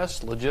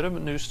suppress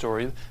legitimate news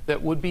story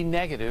that would be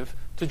negative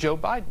to Joe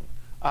Biden.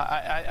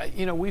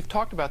 We've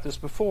talked about this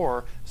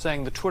before,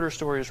 saying the Twitter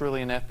story is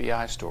really an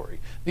FBI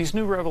story. These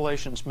new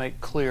revelations make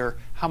clear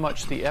how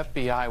much the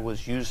FBI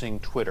was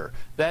using Twitter.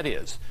 That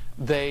is,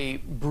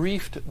 the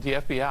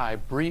FBI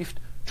briefed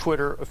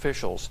Twitter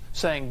officials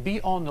saying, be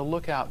on the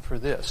lookout for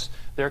this.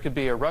 There could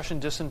be a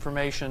Russian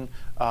disinformation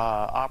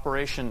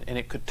operation, and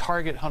it could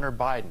target Hunter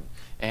Biden.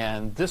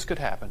 And this could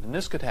happen, and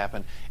this could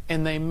happen.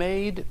 And they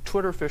made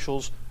Twitter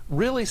officials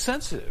really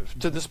sensitive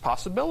to this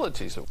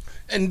possibility.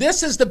 And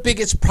this is the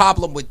biggest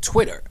problem with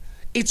Twitter.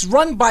 It's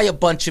run by a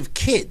bunch of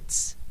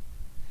kids.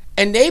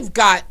 And they've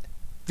got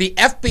the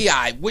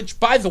FBI, which,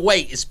 by the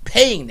way, is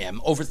paying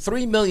them over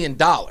 $3 million.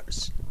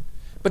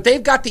 But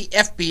they've got the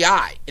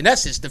FBI, in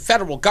essence, the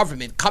federal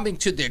government, coming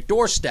to their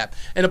doorstep,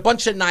 and a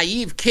bunch of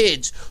naive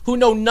kids who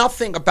know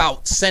nothing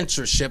about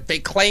censorship. They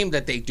claim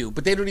that they do,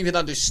 but they don't even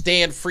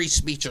understand free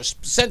speech or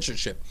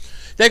censorship.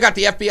 They got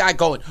the FBI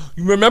going,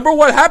 you remember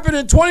what happened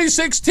in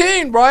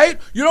 2016, right?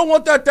 You don't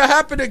want that to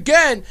happen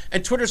again.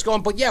 And Twitter's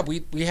going, but yeah,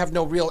 we have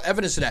no real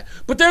evidence of that.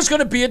 But there's going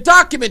to be a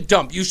document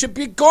dump. You should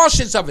be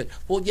cautious of it.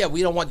 Well, yeah,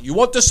 we don't want, you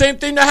want the same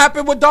thing to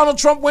happen with Donald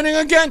Trump winning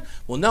again?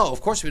 Well, no, of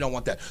course we don't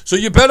want that. So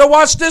you better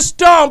watch this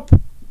dump.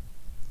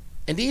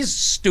 And these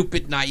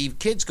stupid, naive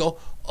kids go,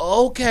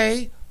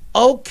 okay.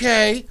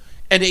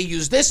 And they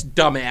use this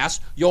dumbass,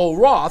 Yoel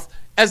Roth,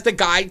 as the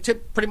guy to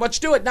pretty much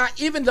do it. Now,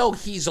 even though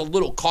he's a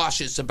little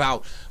cautious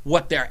about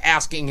what they're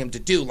asking him to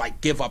do,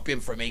 like give up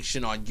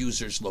information on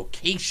users'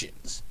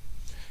 locations,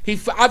 he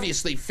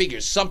obviously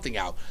figures something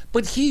out.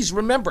 But he's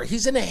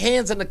in the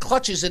hands and the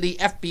clutches of the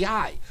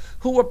FBI,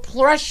 who are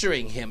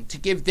pressuring him to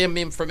give them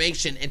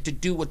information and to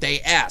do what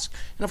they ask.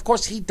 And of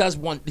course, he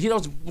doesn't want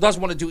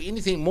to do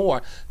anything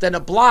more than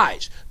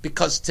oblige,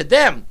 because to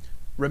them,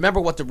 remember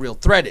what the real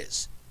threat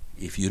is.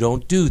 If you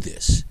don't do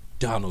this,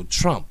 Donald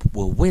Trump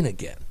will win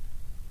again.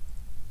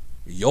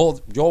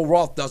 Yoel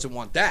Roth doesn't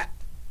want that.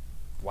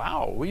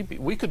 Wow,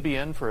 we could be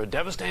in for a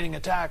devastating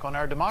attack on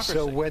our democracy.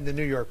 So when the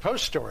New York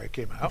Post story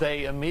came out,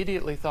 they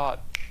immediately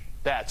thought,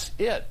 that's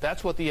it.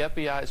 That's what the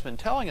FBI has been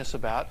telling us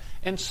about.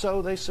 And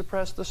so they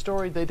suppressed the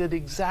story. They did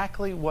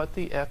exactly what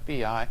the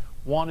FBI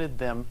wanted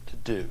them to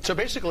do. So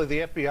basically the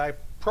FBI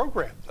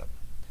programmed them.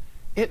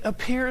 It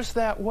appears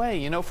that way.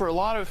 You know, for a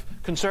lot of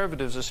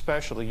conservatives,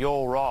 especially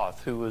Yoel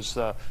Roth, who was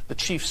the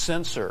chief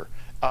censor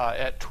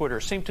at Twitter,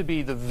 seemed to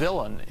be the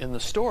villain in the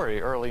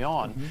story early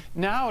on. Mm-hmm.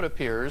 Now it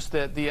appears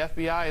that the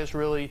FBI is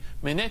really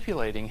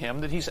manipulating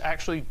him, that he's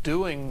actually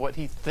doing what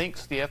he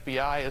thinks the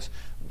FBI is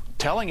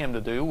telling him to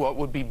do, what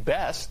would be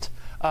best,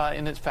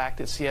 and in fact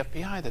it's the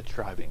FBI that's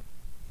driving.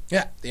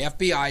 Yeah, the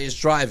FBI is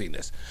driving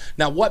this.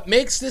 Now what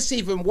makes this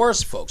even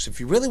worse, folks, if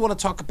you really want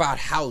to talk about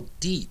how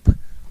deep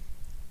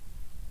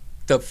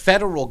the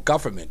federal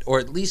government, or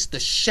at least the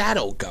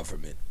shadow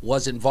government,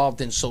 was involved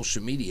in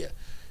social media,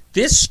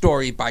 this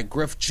story by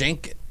Griff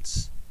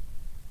Jenkins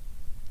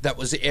that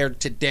was aired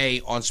today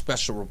on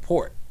Special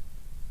Report,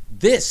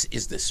 this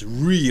is this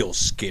real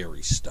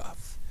scary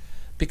stuff,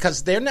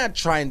 because they're not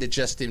trying to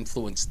just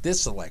influence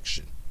this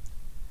election.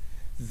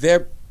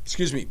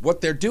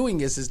 What they're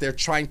doing is they're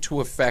trying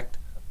to affect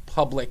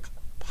public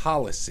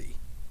policy.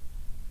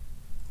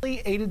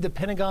 Aided the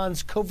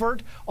Pentagon's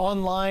covert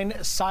online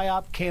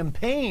PSYOP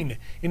campaign.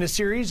 In a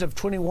series of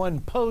 21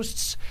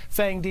 posts,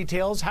 Fang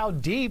details how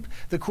deep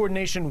the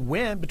coordination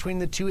went between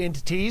the two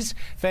entities,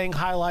 Fang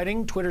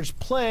highlighting Twitter's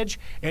pledge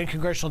and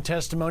congressional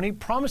testimony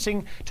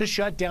promising to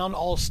shut down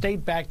all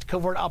state-backed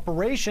covert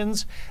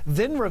operations,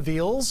 then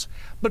reveals,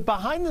 but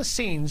behind the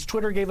scenes,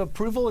 Twitter gave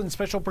approval and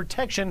special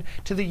protection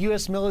to the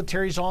U.S.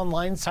 military's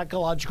online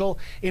psychological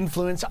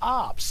influence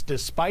ops.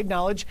 Despite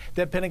knowledge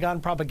that Pentagon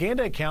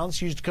propaganda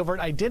accounts used covert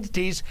identities,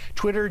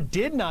 Twitter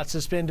did not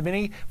suspend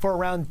many for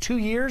around 2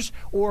 years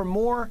or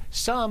more.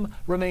 Some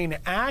remain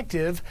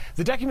active.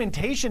 The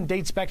documentation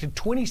dates back to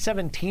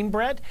 2017,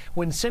 Brett,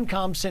 when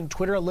CENTCOM sent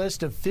Twitter a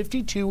list of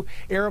 52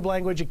 Arab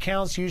language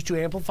accounts used to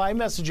amplify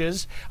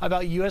messages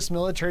about U.S.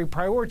 military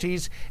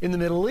priorities in the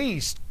Middle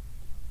East.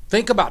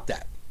 Think about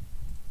that.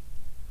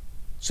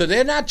 So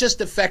they're not just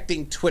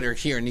affecting Twitter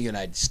here in the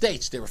United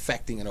States, they're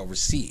affecting it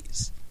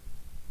overseas.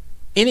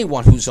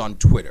 Anyone who's on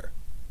Twitter,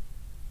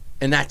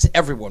 and that's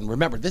everyone.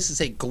 Remember, this is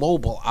a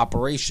global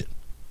operation.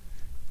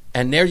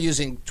 And they're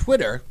using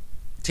Twitter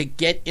to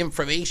get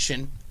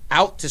information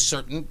out to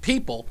certain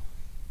people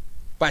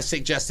by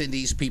suggesting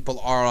these people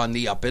are on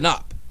the up and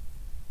up.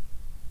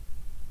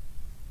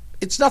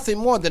 It's nothing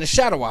more than a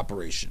shadow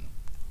operation.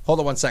 Hold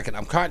on one second.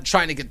 I'm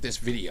trying to get this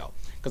video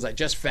because I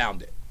just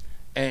found it.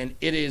 And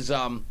it is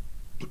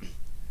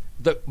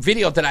the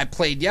video that I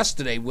played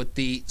yesterday with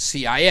the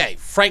CIA.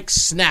 Frank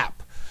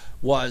Snap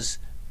was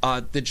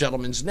the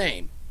gentleman's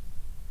name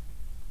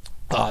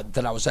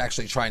that I was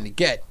actually trying to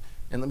get.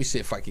 And let me see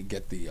if I can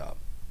get the...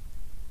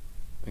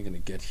 I'm going to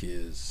get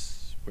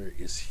his... Where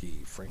is he?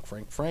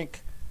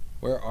 Frank?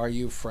 Where are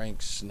you,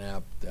 Frank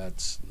Snap?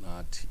 That's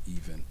not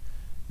even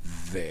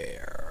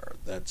there.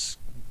 That's...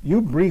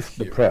 You briefed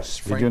the press,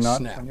 did you not,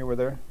 Snap when you were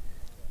there?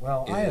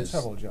 Well, I had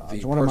several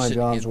jobs. One of my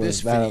jobs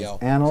was that video,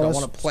 of analyst. So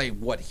I want to play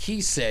what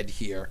he said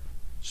here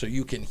so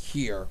you can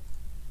hear,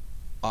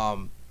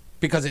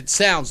 because it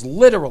sounds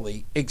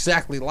literally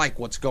exactly like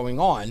what's going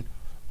on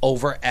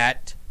over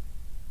at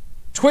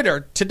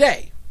Twitter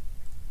today.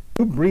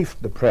 You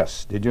briefed the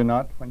press, did you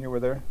not, when you were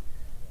there?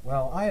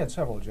 Well, I had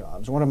several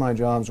jobs. One of my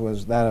jobs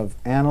was that of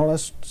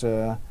analyst.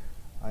 I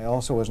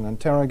also was an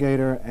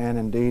interrogator and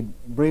indeed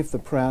briefed the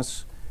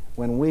press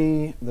when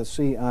we, the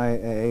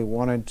CIA,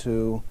 wanted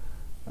to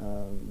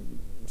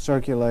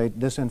circulate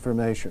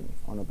disinformation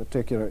on a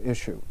particular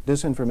issue.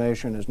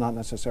 Disinformation is not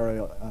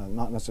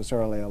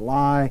necessarily a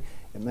lie.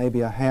 It may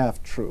be a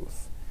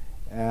half-truth.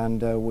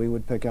 And we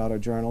would pick out a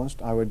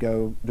journalist. I would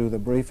go do the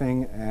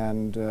briefing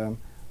and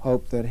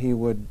hope that he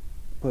would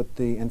put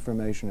the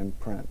information in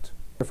print.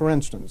 For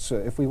instance,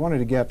 if we wanted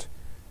to get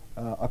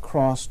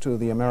across to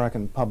the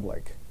American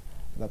public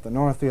that the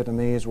North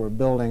Vietnamese were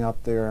building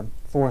up their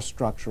force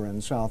structure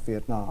in South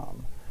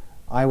Vietnam,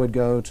 I would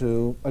go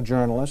to a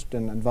journalist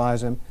and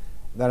advise him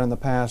that in the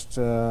past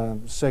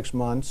 6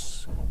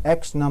 months,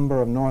 X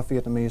number of North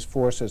Vietnamese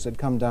forces had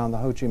come down the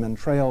Ho Chi Minh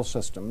Trail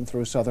system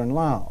through southern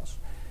Laos.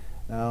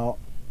 Now,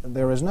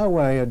 there is no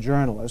way a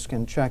journalist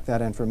can check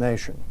that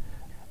information.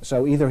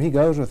 So either he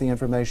goes with the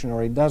information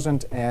or he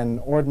doesn't, and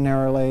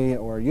ordinarily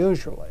or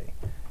usually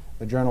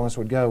the journalist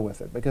would go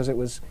with it because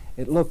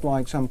it looked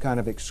like some kind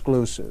of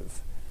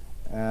exclusive.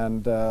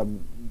 And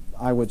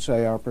I would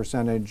say our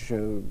percentage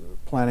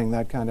planning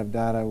that kind of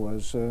data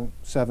was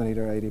 70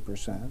 to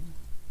 80%.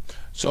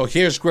 So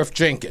here's Griff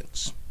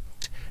Jenkins.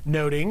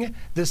 Noting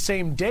the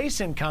same day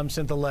CENTCOM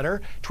sent the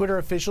letter, Twitter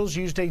officials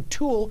used a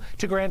tool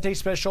to grant a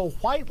special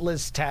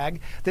whitelist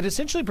tag that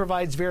essentially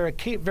provides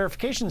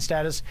verification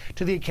status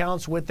to the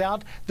accounts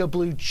without the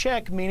blue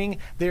check, meaning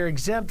they're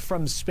exempt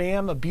from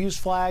spam, abuse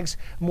flags,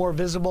 more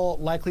visible,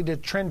 likely to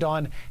trend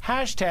on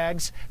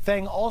hashtags.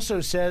 Fang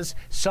also says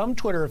some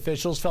Twitter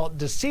officials felt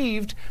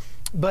deceived,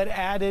 but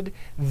added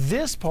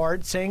this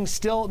part, saying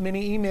still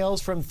many emails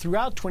from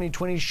throughout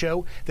 2020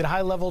 show that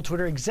high-level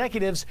Twitter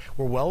executives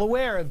were well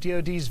aware of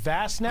DoD's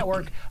vast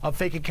network of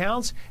fake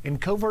accounts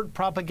and covert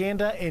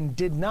propaganda and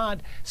did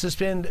not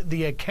suspend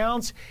the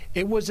accounts.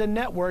 It was a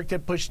network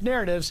that pushed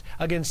narratives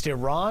against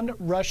Iran,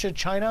 Russia,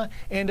 China,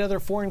 and other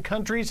foreign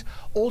countries,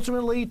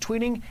 ultimately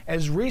tweeting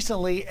as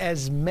recently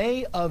as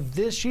May of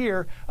this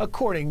year,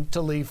 according to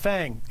Lee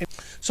Fang.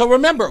 So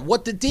remember,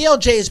 what the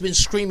DOJ has been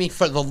screaming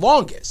for the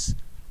longest,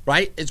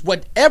 right? It's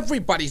what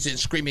everybody's been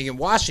screaming in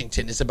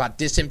Washington is about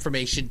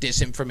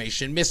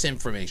disinformation,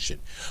 misinformation.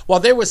 While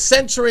they were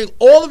censoring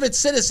all of its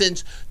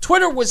citizens,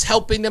 Twitter was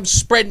helping them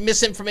spread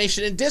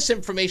misinformation and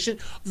disinformation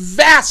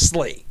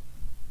vastly.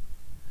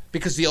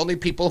 Because the only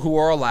people who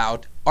are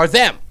allowed are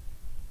them.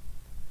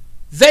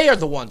 They are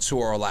the ones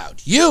who are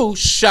allowed. You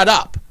shut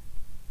up.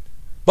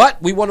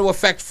 But we want to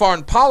affect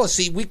foreign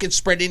policy. We can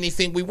spread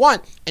anything we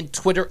want. And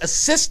Twitter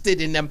assisted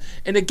in them.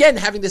 And again,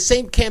 having the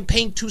same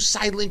campaign to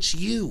silence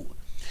you.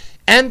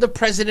 And the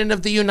President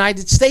of the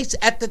United States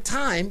at the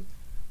time,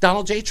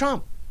 Donald J.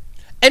 Trump.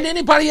 And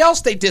anybody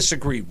else they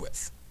disagreed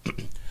with.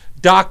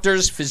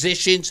 Doctors,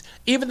 physicians,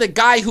 even the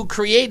guy who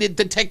created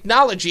the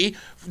technology,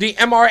 the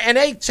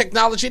mRNA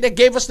technology that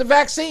gave us the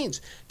vaccines.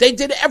 They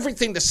did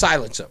everything to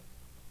silence him.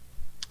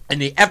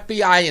 And the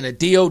FBI and the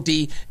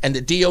DOD and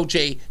the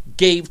DOJ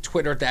gave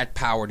Twitter that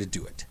power to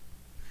do it.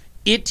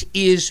 It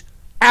is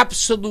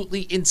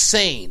absolutely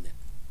insane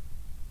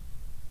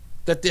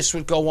that this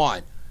would go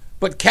on.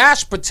 But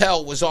Kash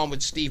Patel was on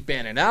with Steve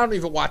Bannon. I don't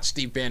even watch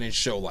Steve Bannon's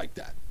show like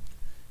that.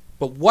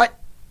 But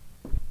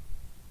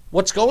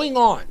what's going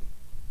on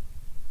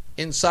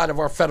inside of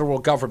our federal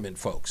government,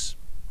 folks?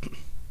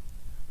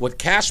 What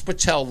Kash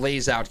Patel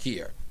lays out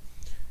here,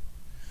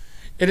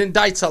 it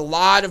indicts a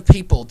lot of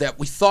people that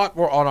we thought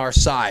were on our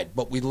side,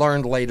 but we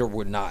learned later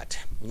were not.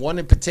 One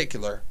in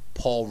particular,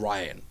 Paul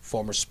Ryan,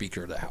 former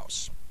Speaker of the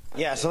House.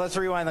 Yeah, so let's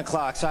rewind the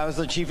clock. So I was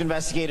the chief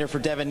investigator for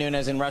Devin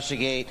Nunes in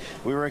Russiagate.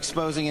 We were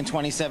exposing in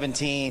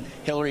 2017,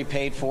 Hillary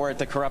paid for it,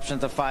 the corruption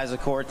at the FISA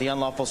court, the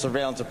unlawful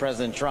surveillance of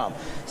President Trump.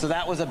 So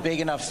that was a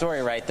big enough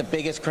story, right? The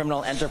biggest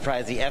criminal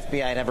enterprise the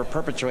FBI had ever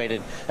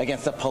perpetrated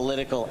against a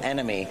political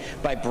enemy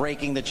by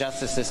breaking the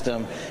justice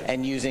system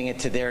and using it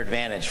to their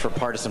advantage for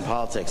partisan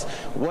politics.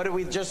 What did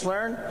we just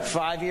learn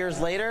 5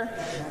 years later?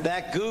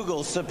 That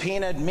Google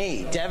subpoenaed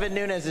me, Devin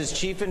Nunes, as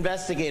chief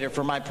investigator,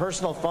 for my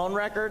personal phone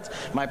records,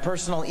 my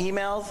personal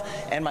emails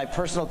and my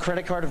personal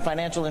credit card and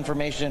financial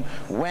information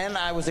when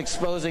I was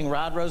exposing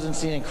Rod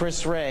Rosenstein and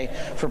Chris Wray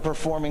for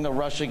performing the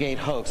Russiagate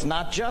hoax.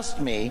 Not just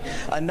me,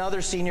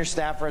 another senior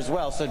staffer as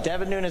well. So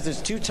Devin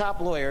Nunes' two top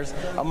lawyers,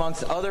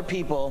 amongst other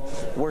people,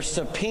 were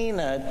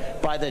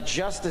subpoenaed by the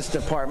Justice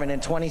Department in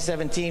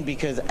 2017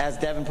 because, as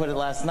Devin put it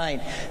last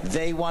night,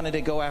 they wanted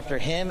to go after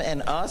him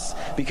and us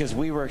because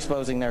we were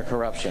exposing their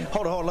corruption.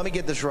 Hold on, let me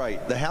get this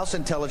right. The House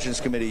Intelligence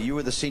Committee, you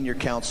were the senior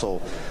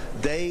counsel.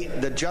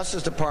 The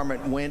Justice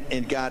Department went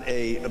and got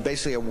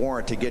basically a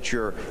warrant to get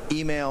your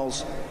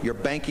emails, your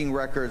banking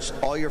records,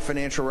 all your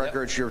financial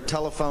records, your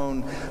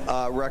telephone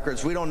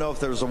records. We don't know if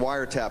there was a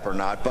wiretap or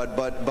not,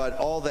 but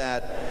all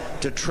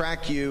that to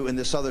track you and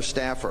this other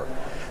staffer.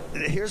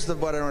 Here's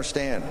what I don't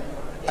understand.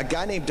 A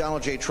guy named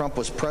Donald J. Trump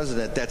was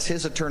president. That's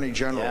his attorney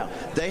general. Yeah.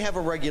 They have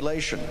a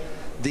regulation.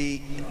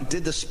 Did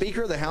the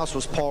Speaker of the House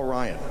was Paul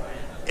Ryan.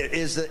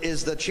 Is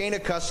the chain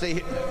of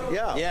custody?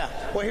 Yeah.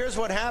 Well, here's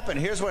what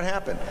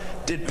happened.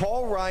 Did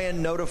Paul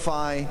Ryan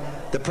notify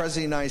the President of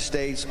the United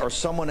States or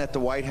someone at the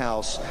White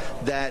House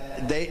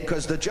that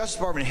because the Justice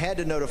Department had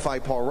to notify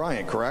Paul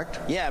Ryan, correct?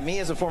 Yeah, me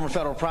as a former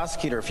federal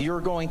prosecutor, if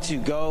you're going to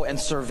go and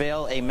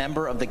surveil a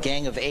member of the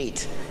Gang of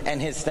Eight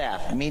and his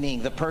staff,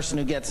 meaning the person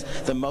who gets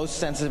the most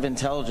sensitive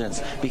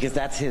intelligence, because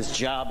that's his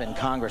job in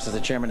Congress as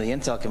the chairman of the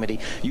Intel Committee,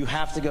 you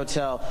have to go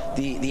tell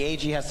the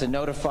AG has to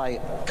notify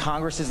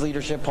Congress's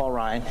leadership, Paul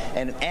Ryan,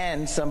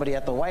 and somebody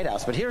at the White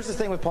House. But here's the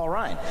thing with Paul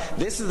Ryan.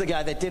 This is the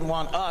guy that didn't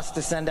want us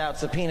to send out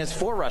subpoenas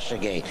for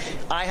Russiagate.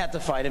 I had to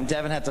fight him.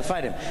 Devin had to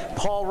fight him.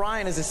 Paul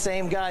Ryan is the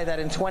same guy that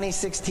in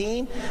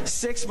 2016,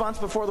 6 months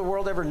before the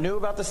world ever knew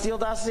about the Steele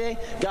dossier,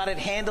 got it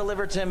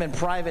hand-delivered to him in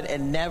private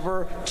and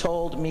never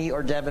told me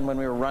or Devin when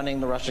we were running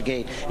the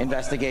Russiagate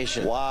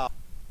investigation. Wow.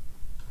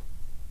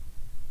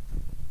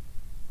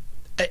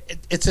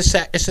 It's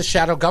a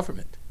shadow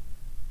government.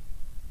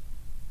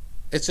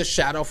 It's a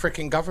shadow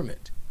freaking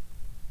government.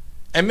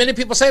 And many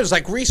people say, it was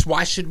like, Reese,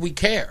 why should we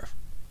care?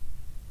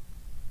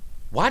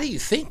 Why do you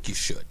think you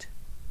should?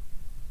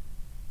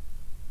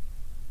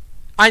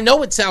 I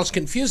know it sounds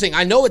confusing.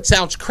 I know it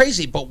sounds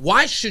crazy, but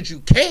why should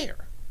you care?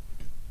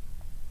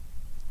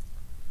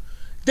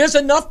 There's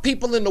enough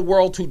people in the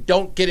world who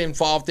don't get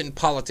involved in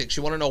politics.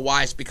 You want to know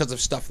why? It's because of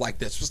stuff like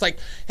this. It's like,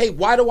 hey,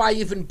 why do I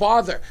even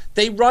bother?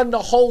 They run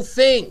the whole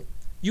thing.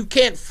 You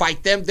can't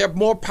fight them. They're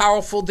more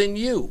powerful than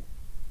you.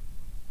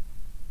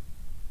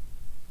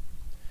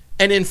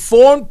 An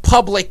informed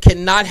public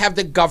cannot have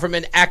the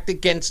government act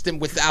against them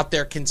without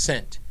their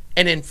consent.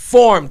 An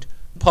informed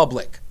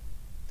public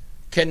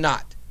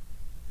cannot.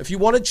 If you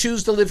want to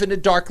choose to live in the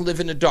dark, live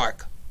in the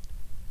dark.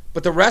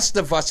 But the rest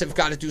of us have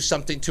got to do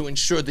something to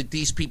ensure that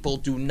these people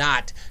do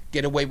not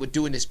get away with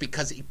doing this,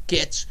 because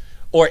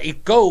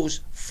it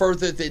goes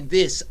further than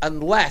this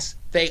unless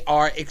they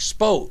are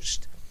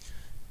exposed.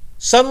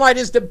 Sunlight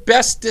is the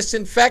best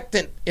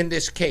disinfectant in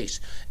this case.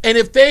 And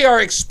if they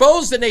are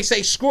exposed and they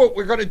say, screw it,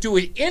 we're going to do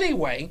it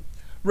anyway,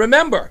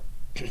 remember,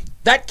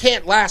 that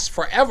can't last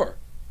forever.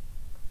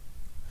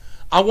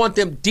 I want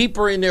them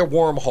deeper in their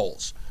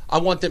wormholes. I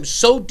want them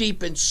so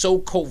deep and so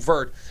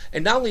covert.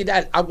 And not only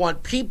that, I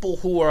want people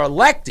who are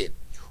elected,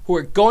 who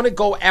are going to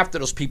go after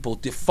those people,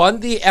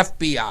 defund the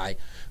FBI,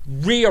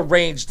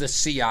 rearrange the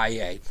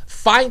CIA,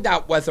 find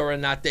out whether or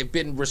not they've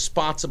been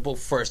responsible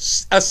for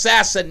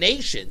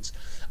assassinations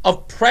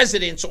of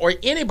presidents or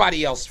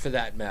anybody else for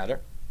that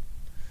matter,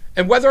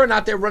 and whether or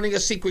not they're running a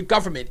secret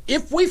government.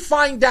 If we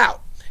find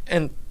out,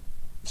 and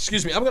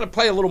excuse me, I'm going to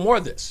play a little more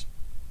of this.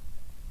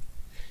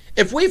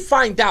 If we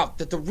find out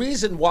that the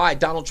reason why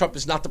Donald Trump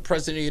is not the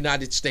president of the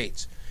United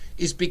States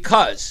is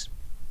because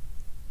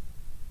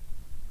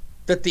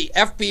that the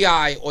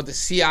FBI or the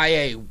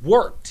CIA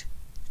worked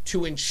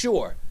to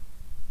ensure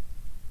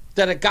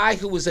that a guy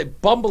who was a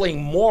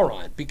bumbling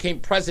moron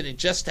became president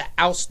just to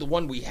oust the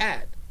one we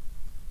had,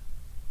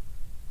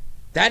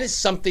 that is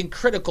something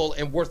critical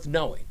and worth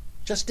knowing.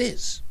 Just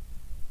is.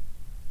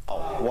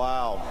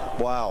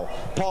 Wow.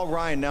 Paul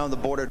Ryan, now on the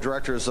board of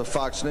directors of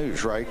Fox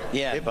News, right?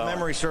 Yeah. If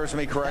memory serves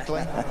me correctly.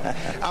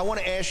 I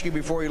want to ask you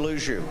before we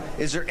lose you,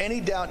 is there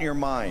any doubt in your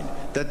mind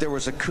that there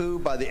was a coup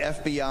by the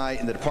FBI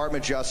and the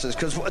Department of Justice?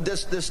 Because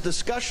this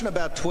discussion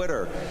about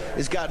Twitter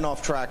has gotten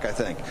off track, I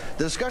think.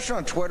 The discussion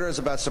on Twitter is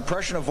about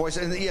suppression of voice,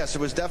 and yes, it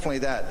was definitely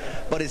that,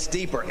 but it's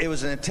deeper. It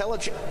was an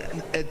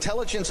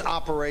intelligence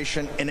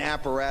operation and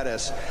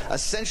apparatus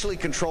essentially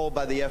controlled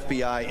by the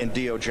FBI and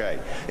DOJ.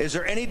 Is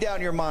there any doubt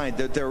in your mind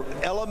that there are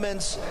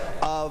elements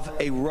of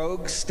a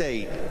rogue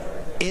state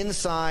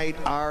inside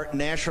our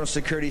national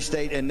security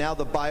state and now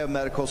the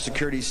biomedical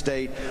security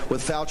state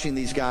with Fauci and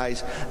these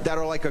guys that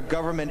are like a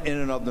government in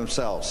and of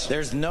themselves?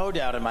 There's no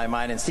doubt in my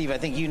mind, and Steve, I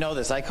think you know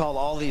this. I call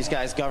all these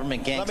guys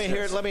government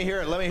gangsters. Let me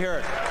hear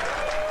it.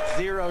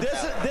 Zero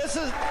doubt.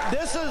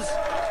 This is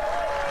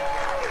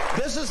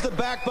This is the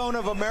backbone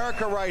of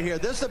America right here.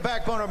 This is the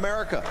backbone of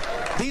America.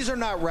 These are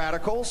not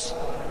radicals,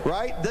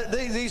 right?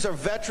 These are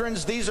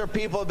veterans. These are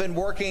people who have been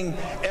working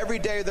every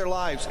day of their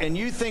lives. And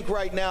you think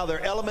right now there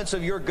are elements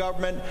of your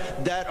government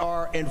that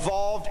are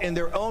involved in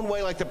their own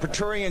way, like the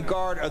Praetorian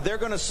Guard, or they're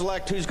going to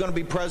select who's going to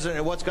be president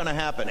and what's going to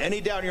happen. Any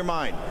doubt in your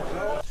mind?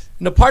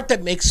 And the part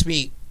that makes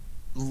me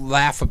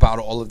laugh about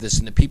all of this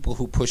and the people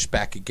who push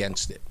back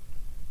against it,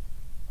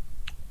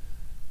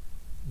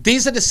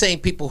 these are the same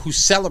people who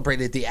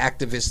celebrated the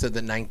activists of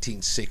the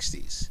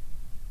 1960s.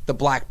 The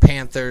Black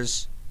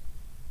Panthers,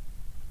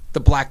 the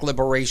Black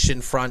Liberation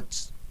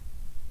Front,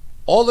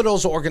 all of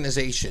those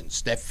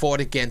organizations that fought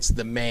against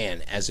the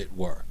man, as it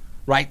were,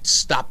 right?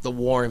 Stop the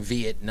war in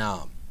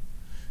Vietnam.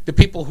 The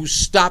people who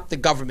stopped the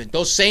government,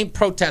 those same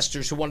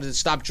protesters who wanted to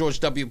stop George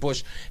W.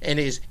 Bush and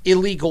his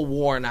illegal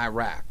war in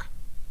Iraq.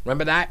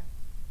 Remember that?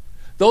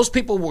 Those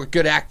people were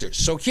good actors.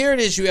 So here it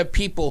is, you have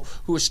people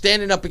who are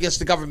standing up against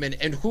the government,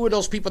 and who are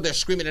those people they're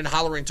screaming and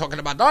hollering, talking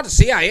about, no, the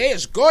CIA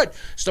is good.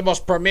 It's the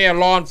most premier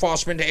law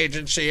enforcement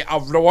agency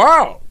of the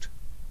world.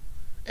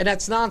 And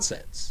that's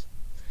nonsense.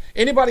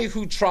 Anybody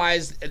who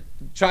tries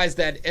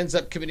that ends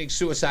up committing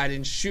suicide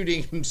and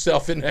shooting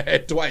himself in the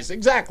head twice.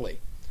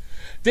 Exactly.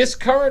 This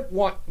current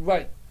one,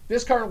 right?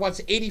 This current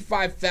wants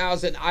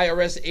 85,000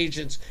 IRS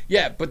agents.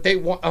 Yeah, but they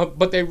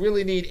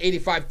really need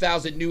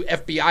 85,000 new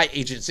FBI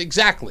agents.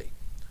 Exactly.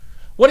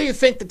 What do you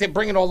think that they're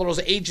bringing all of those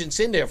agents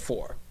in there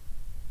for?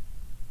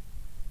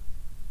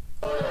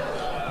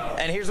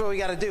 And here's what we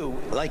got to do.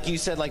 Like you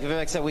said, like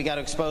Vivek said, we got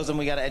to expose them,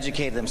 we got to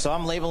educate them. So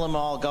I'm labeling them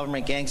all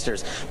government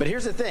gangsters. But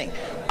here's the thing.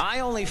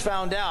 I only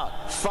found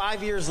out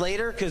 5 years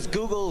later because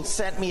Google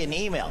sent me an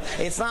email.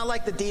 It's not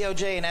like the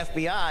DOJ and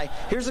FBI.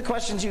 Here's the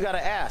questions you got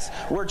to ask.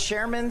 Were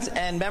chairmen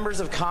and members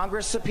of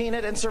Congress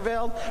subpoenaed and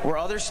surveilled? Were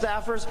other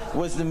staffers?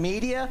 Was the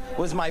media?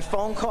 Was my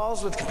phone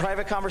calls with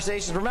private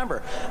conversations?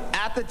 Remember,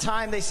 at the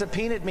time they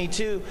subpoenaed me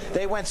too,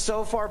 they went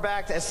so far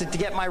back as to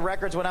get my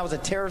records when I was a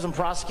terrorism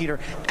prosecutor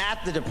at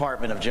the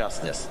Department of Justice.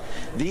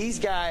 These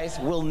guys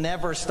will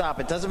never stop.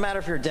 It doesn't matter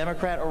if you're a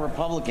Democrat or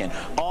Republican.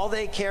 All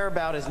they care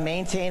about is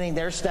maintaining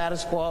their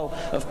status quo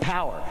of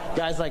power.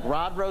 Guys like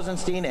Rod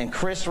Rosenstein and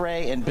Chris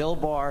Wray and Bill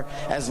Barr,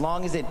 as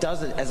long as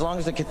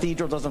the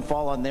cathedral doesn't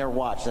fall on their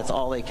watch, that's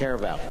all they care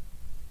about.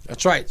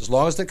 That's right. As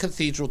long as the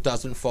cathedral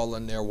doesn't fall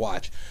on their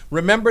watch.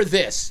 Remember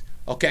this,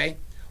 okay?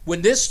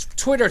 When this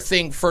Twitter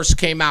thing first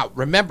came out,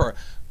 remember,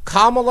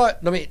 Corinne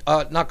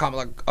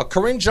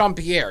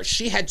Jean-Pierre,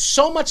 she had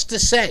so much to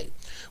say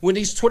when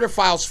these Twitter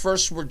files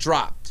first were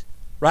dropped,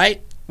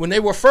 right? When they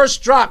were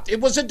first dropped, it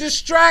was a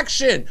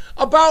distraction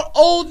about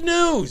old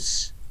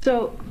news.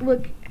 So,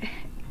 look,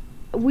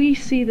 we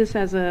see this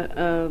as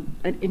an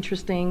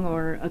interesting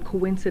or a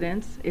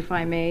coincidence, if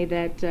I may,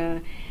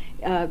 that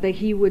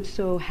he would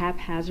so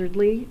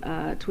haphazardly,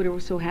 Twitter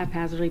would so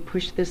haphazardly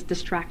push this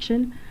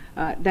distraction.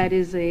 That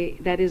is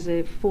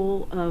a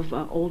full of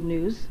old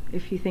news,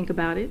 if you think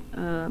about it.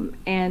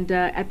 And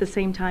at the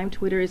same time,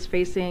 Twitter is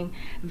facing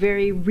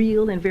very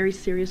real and very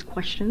serious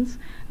questions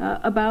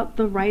about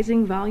the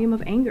rising volume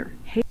of anger.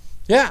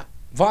 Yeah,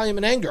 volume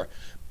and anger.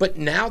 But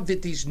now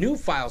that these new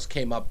files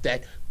came up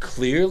that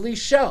clearly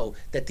show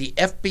that the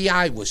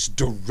FBI was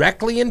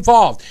directly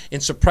involved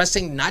in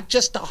suppressing not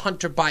just the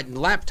Hunter Biden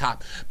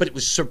laptop, but it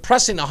was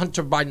suppressing the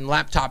Hunter Biden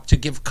laptop to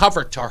give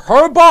cover to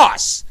her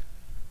boss,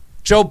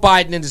 Joe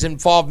Biden, and his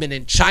involvement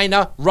in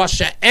China,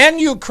 Russia,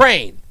 and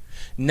Ukraine.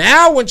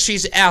 Now when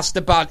she's asked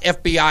about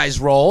FBI's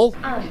role...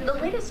 The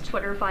latest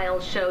Twitter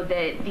files show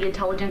that the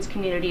intelligence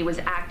community was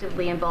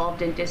actively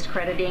involved in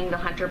discrediting the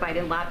Hunter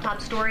Biden laptop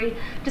story.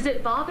 Does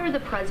it bother the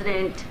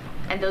president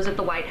and those at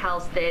the White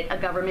House that a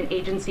government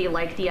agency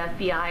like the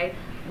FBI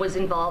was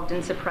involved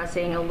in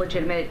suppressing a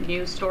legitimate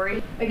news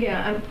story?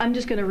 Again, I'm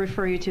just going to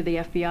refer you to the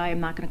FBI. I'm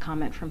not going to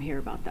comment from here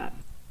about that.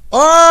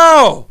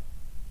 Oh!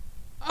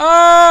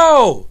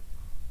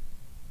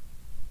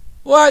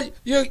 What?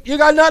 You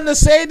got nothing to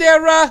say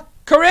there,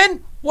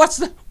 Corinne? What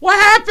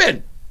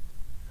happened?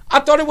 I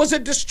thought it was a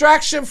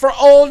distraction for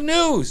old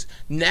news.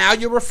 Now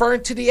you're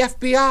referring to the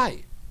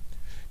FBI.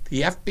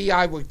 The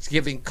FBI was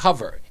giving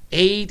cover,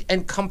 aid,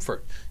 and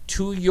comfort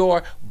to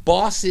your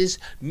boss's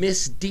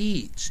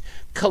misdeeds,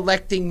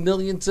 collecting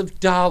millions of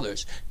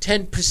dollars,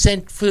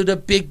 10% for the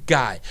big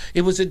guy.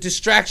 It was a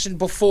distraction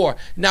before.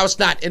 Now it's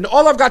not. And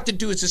all I've got to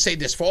do is to say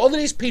this. For all of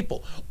these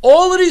people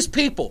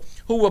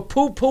who were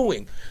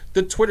poo-pooing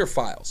the Twitter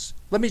files,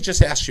 let me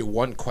just ask you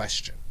one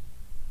question.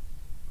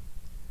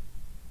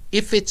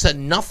 If it's a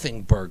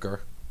nothing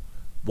burger,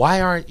 why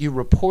aren't you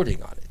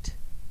reporting on it?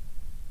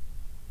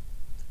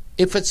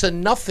 If it's a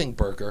nothing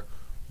burger,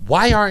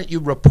 why aren't you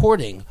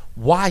reporting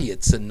why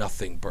it's a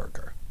nothing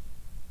burger?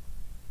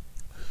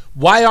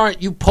 Why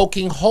aren't you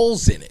poking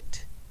holes in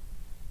it?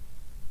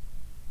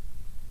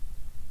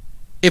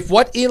 If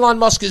what Elon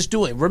Musk is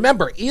doing,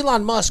 remember,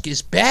 Elon Musk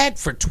is bad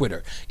for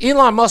Twitter.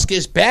 Elon Musk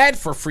is bad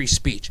for free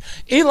speech.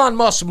 Elon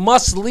Musk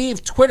must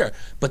leave Twitter.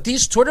 But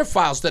these Twitter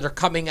files that are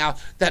coming out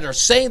that are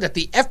saying that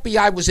the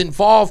FBI was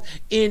involved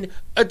in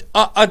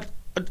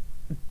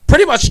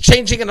pretty much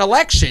changing an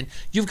election,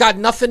 you've got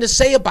nothing to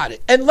say about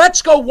it. And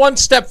let's go one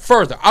step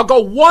further. I'll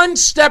go one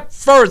step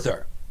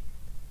further.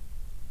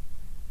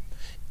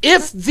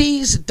 If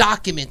these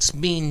documents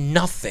mean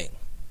nothing,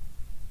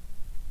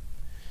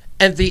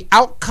 and the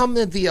outcome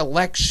of the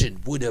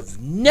election would have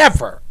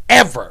never,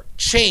 ever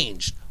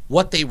changed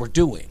what they were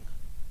doing,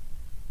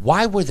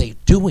 why were they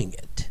doing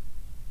it?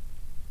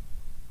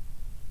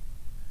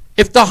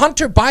 If the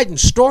Hunter Biden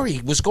story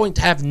was going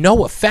to have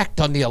no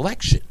effect on the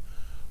election,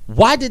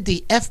 why did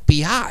the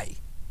FBI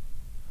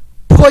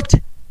put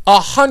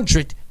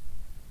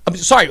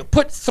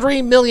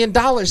 $3 million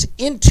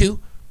into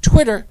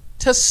Twitter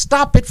to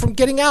stop it from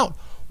getting out?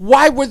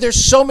 Why were there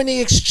so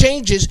many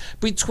exchanges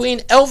between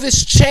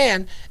Elvis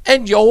Chan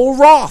and Yoel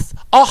Roth?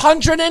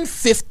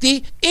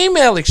 150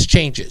 email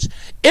exchanges.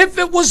 If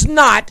it was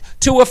not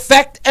to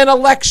affect an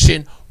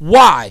election,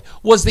 why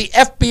was the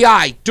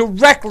FBI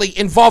directly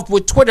involved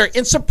with Twitter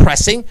in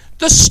suppressing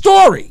the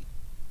story?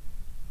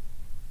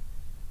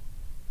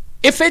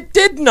 If it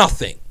did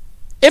nothing,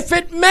 if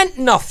it meant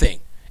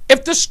nothing,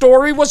 if the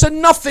story was a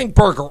nothing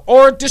burger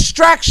or a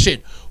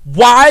distraction,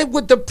 why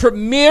would the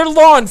premier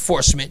law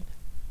enforcement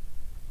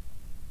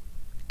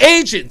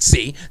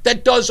agency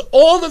that does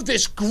all of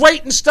this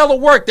great and stellar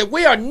work that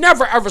we are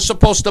never ever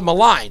supposed to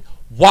malign,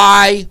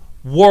 why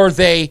were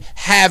they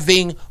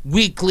having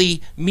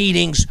weekly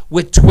meetings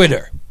with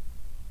Twitter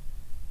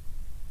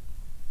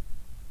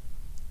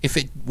if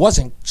it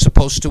wasn't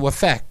supposed to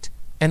affect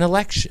an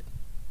election?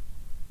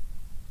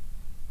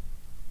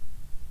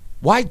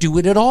 Why do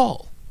it at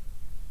all?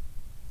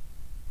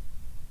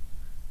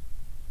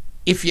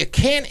 If you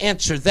can't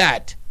answer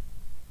that,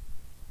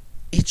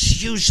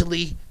 it's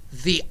usually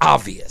the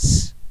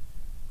obvious.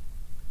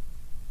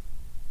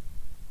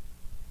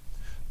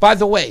 By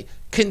the way,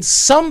 can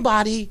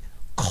somebody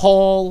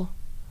call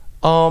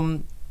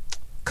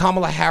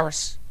Kamala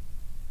Harris?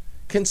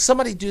 Can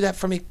somebody do that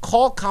for me?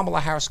 Call Kamala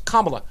Harris.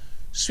 Kamala,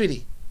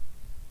 sweetie,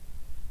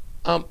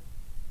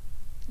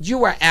 you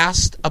were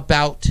asked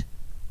about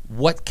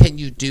what can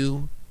you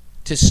do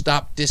to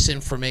stop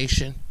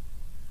disinformation.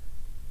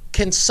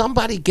 Can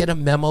somebody get a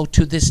memo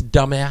to this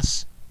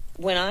dumbass?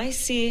 When I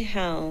see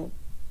how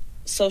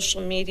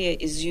social media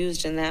is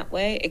used in that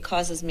way, it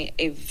causes me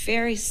a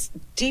very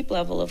deep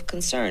level of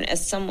concern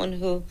as someone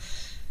who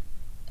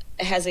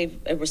has a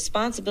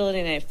responsibility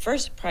and a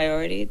first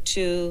priority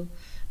to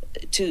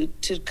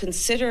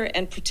consider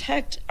and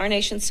protect our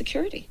nation's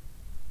security,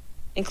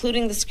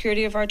 including the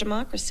security of our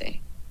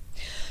democracy.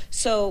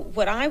 So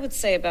what I would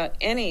say about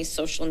any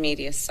social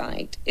media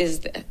site is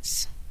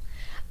this.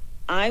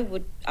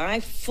 I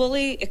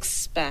fully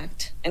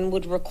expect and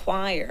would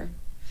require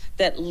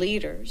that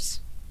leaders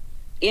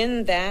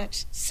in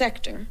that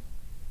sector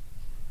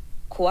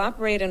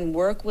cooperate and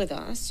work with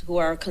us who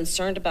are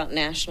concerned about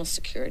national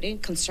security,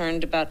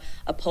 concerned about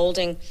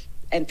upholding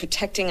and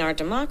protecting our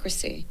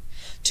democracy,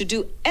 to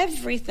do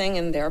everything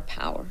in their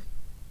power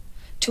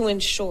to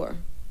ensure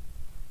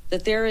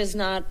that there is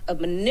not a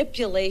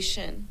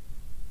manipulation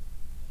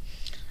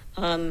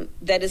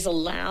that is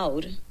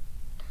allowed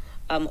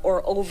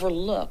or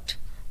overlooked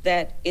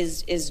that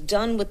is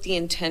done with the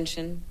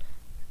intention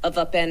of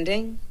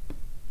upending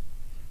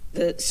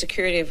the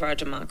security of our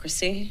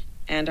democracy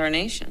and our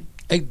nation.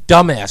 A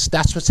dumbass.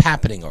 That's what's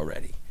happening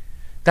already.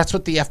 That's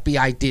what the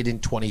FBI did in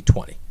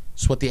 2020.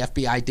 It's what the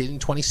FBI did in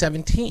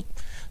 2017.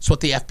 It's what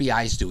the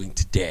FBI is doing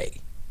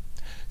today.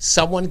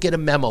 Someone get a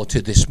memo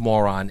to this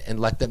moron and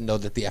let them know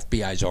that the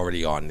FBI is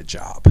already on the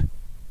job.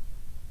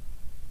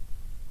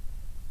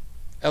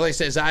 Ellie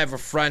says, I have a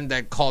friend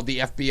that called the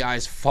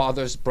FBI's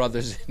fathers,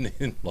 brothers, and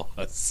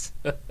in-laws.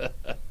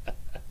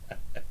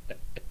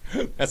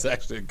 That's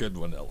actually a good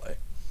one, Ellie.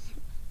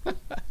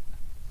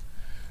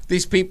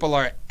 These people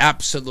are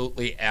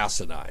absolutely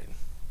asinine.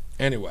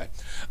 Anyway.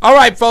 All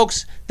right,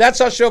 folks.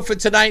 That's our show for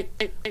tonight.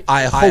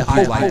 I hope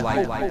you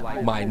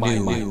like my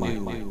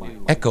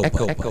new Echo.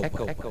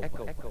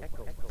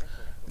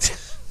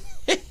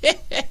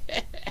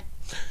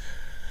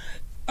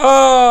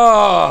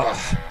 Oh,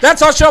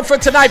 that's our show for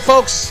tonight,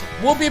 folks.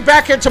 We'll be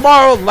back here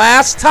tomorrow.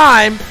 Last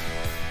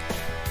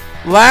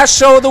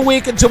show of the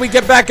week until we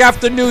get back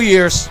after New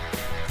Year's.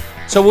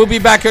 So we'll be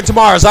back here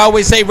tomorrow. As I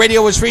always say,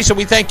 radio is free, so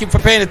we thank you for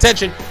paying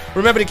attention.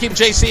 Remember to keep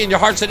JC in your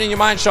hearts and in your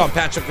mind. Sean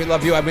Patrick, we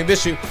love you and we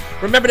miss you.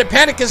 Remember that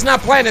panic is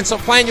not planning, so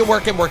plan your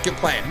work and work your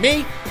plan.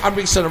 Me, I'm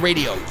Reese on the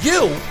radio.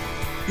 You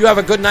have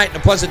a good night and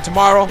a pleasant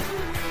tomorrow,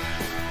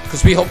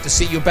 because we hope to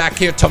see you back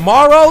here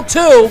tomorrow,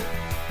 too.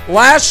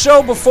 Last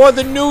show before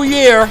the new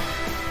year.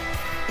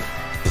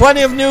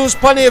 Plenty of news,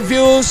 plenty of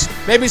views,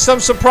 maybe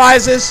some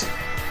surprises.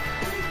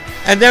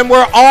 And then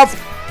we're off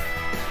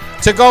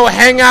to go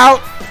hang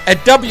out at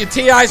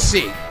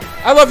WTIC.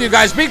 I love you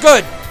guys. Be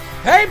good.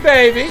 Hey,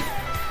 baby.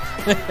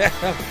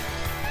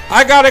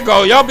 I gotta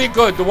go. Y'all be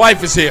good. The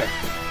wife is here.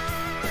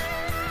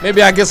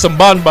 Maybe I get some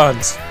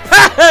bonbons.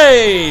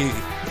 Hey!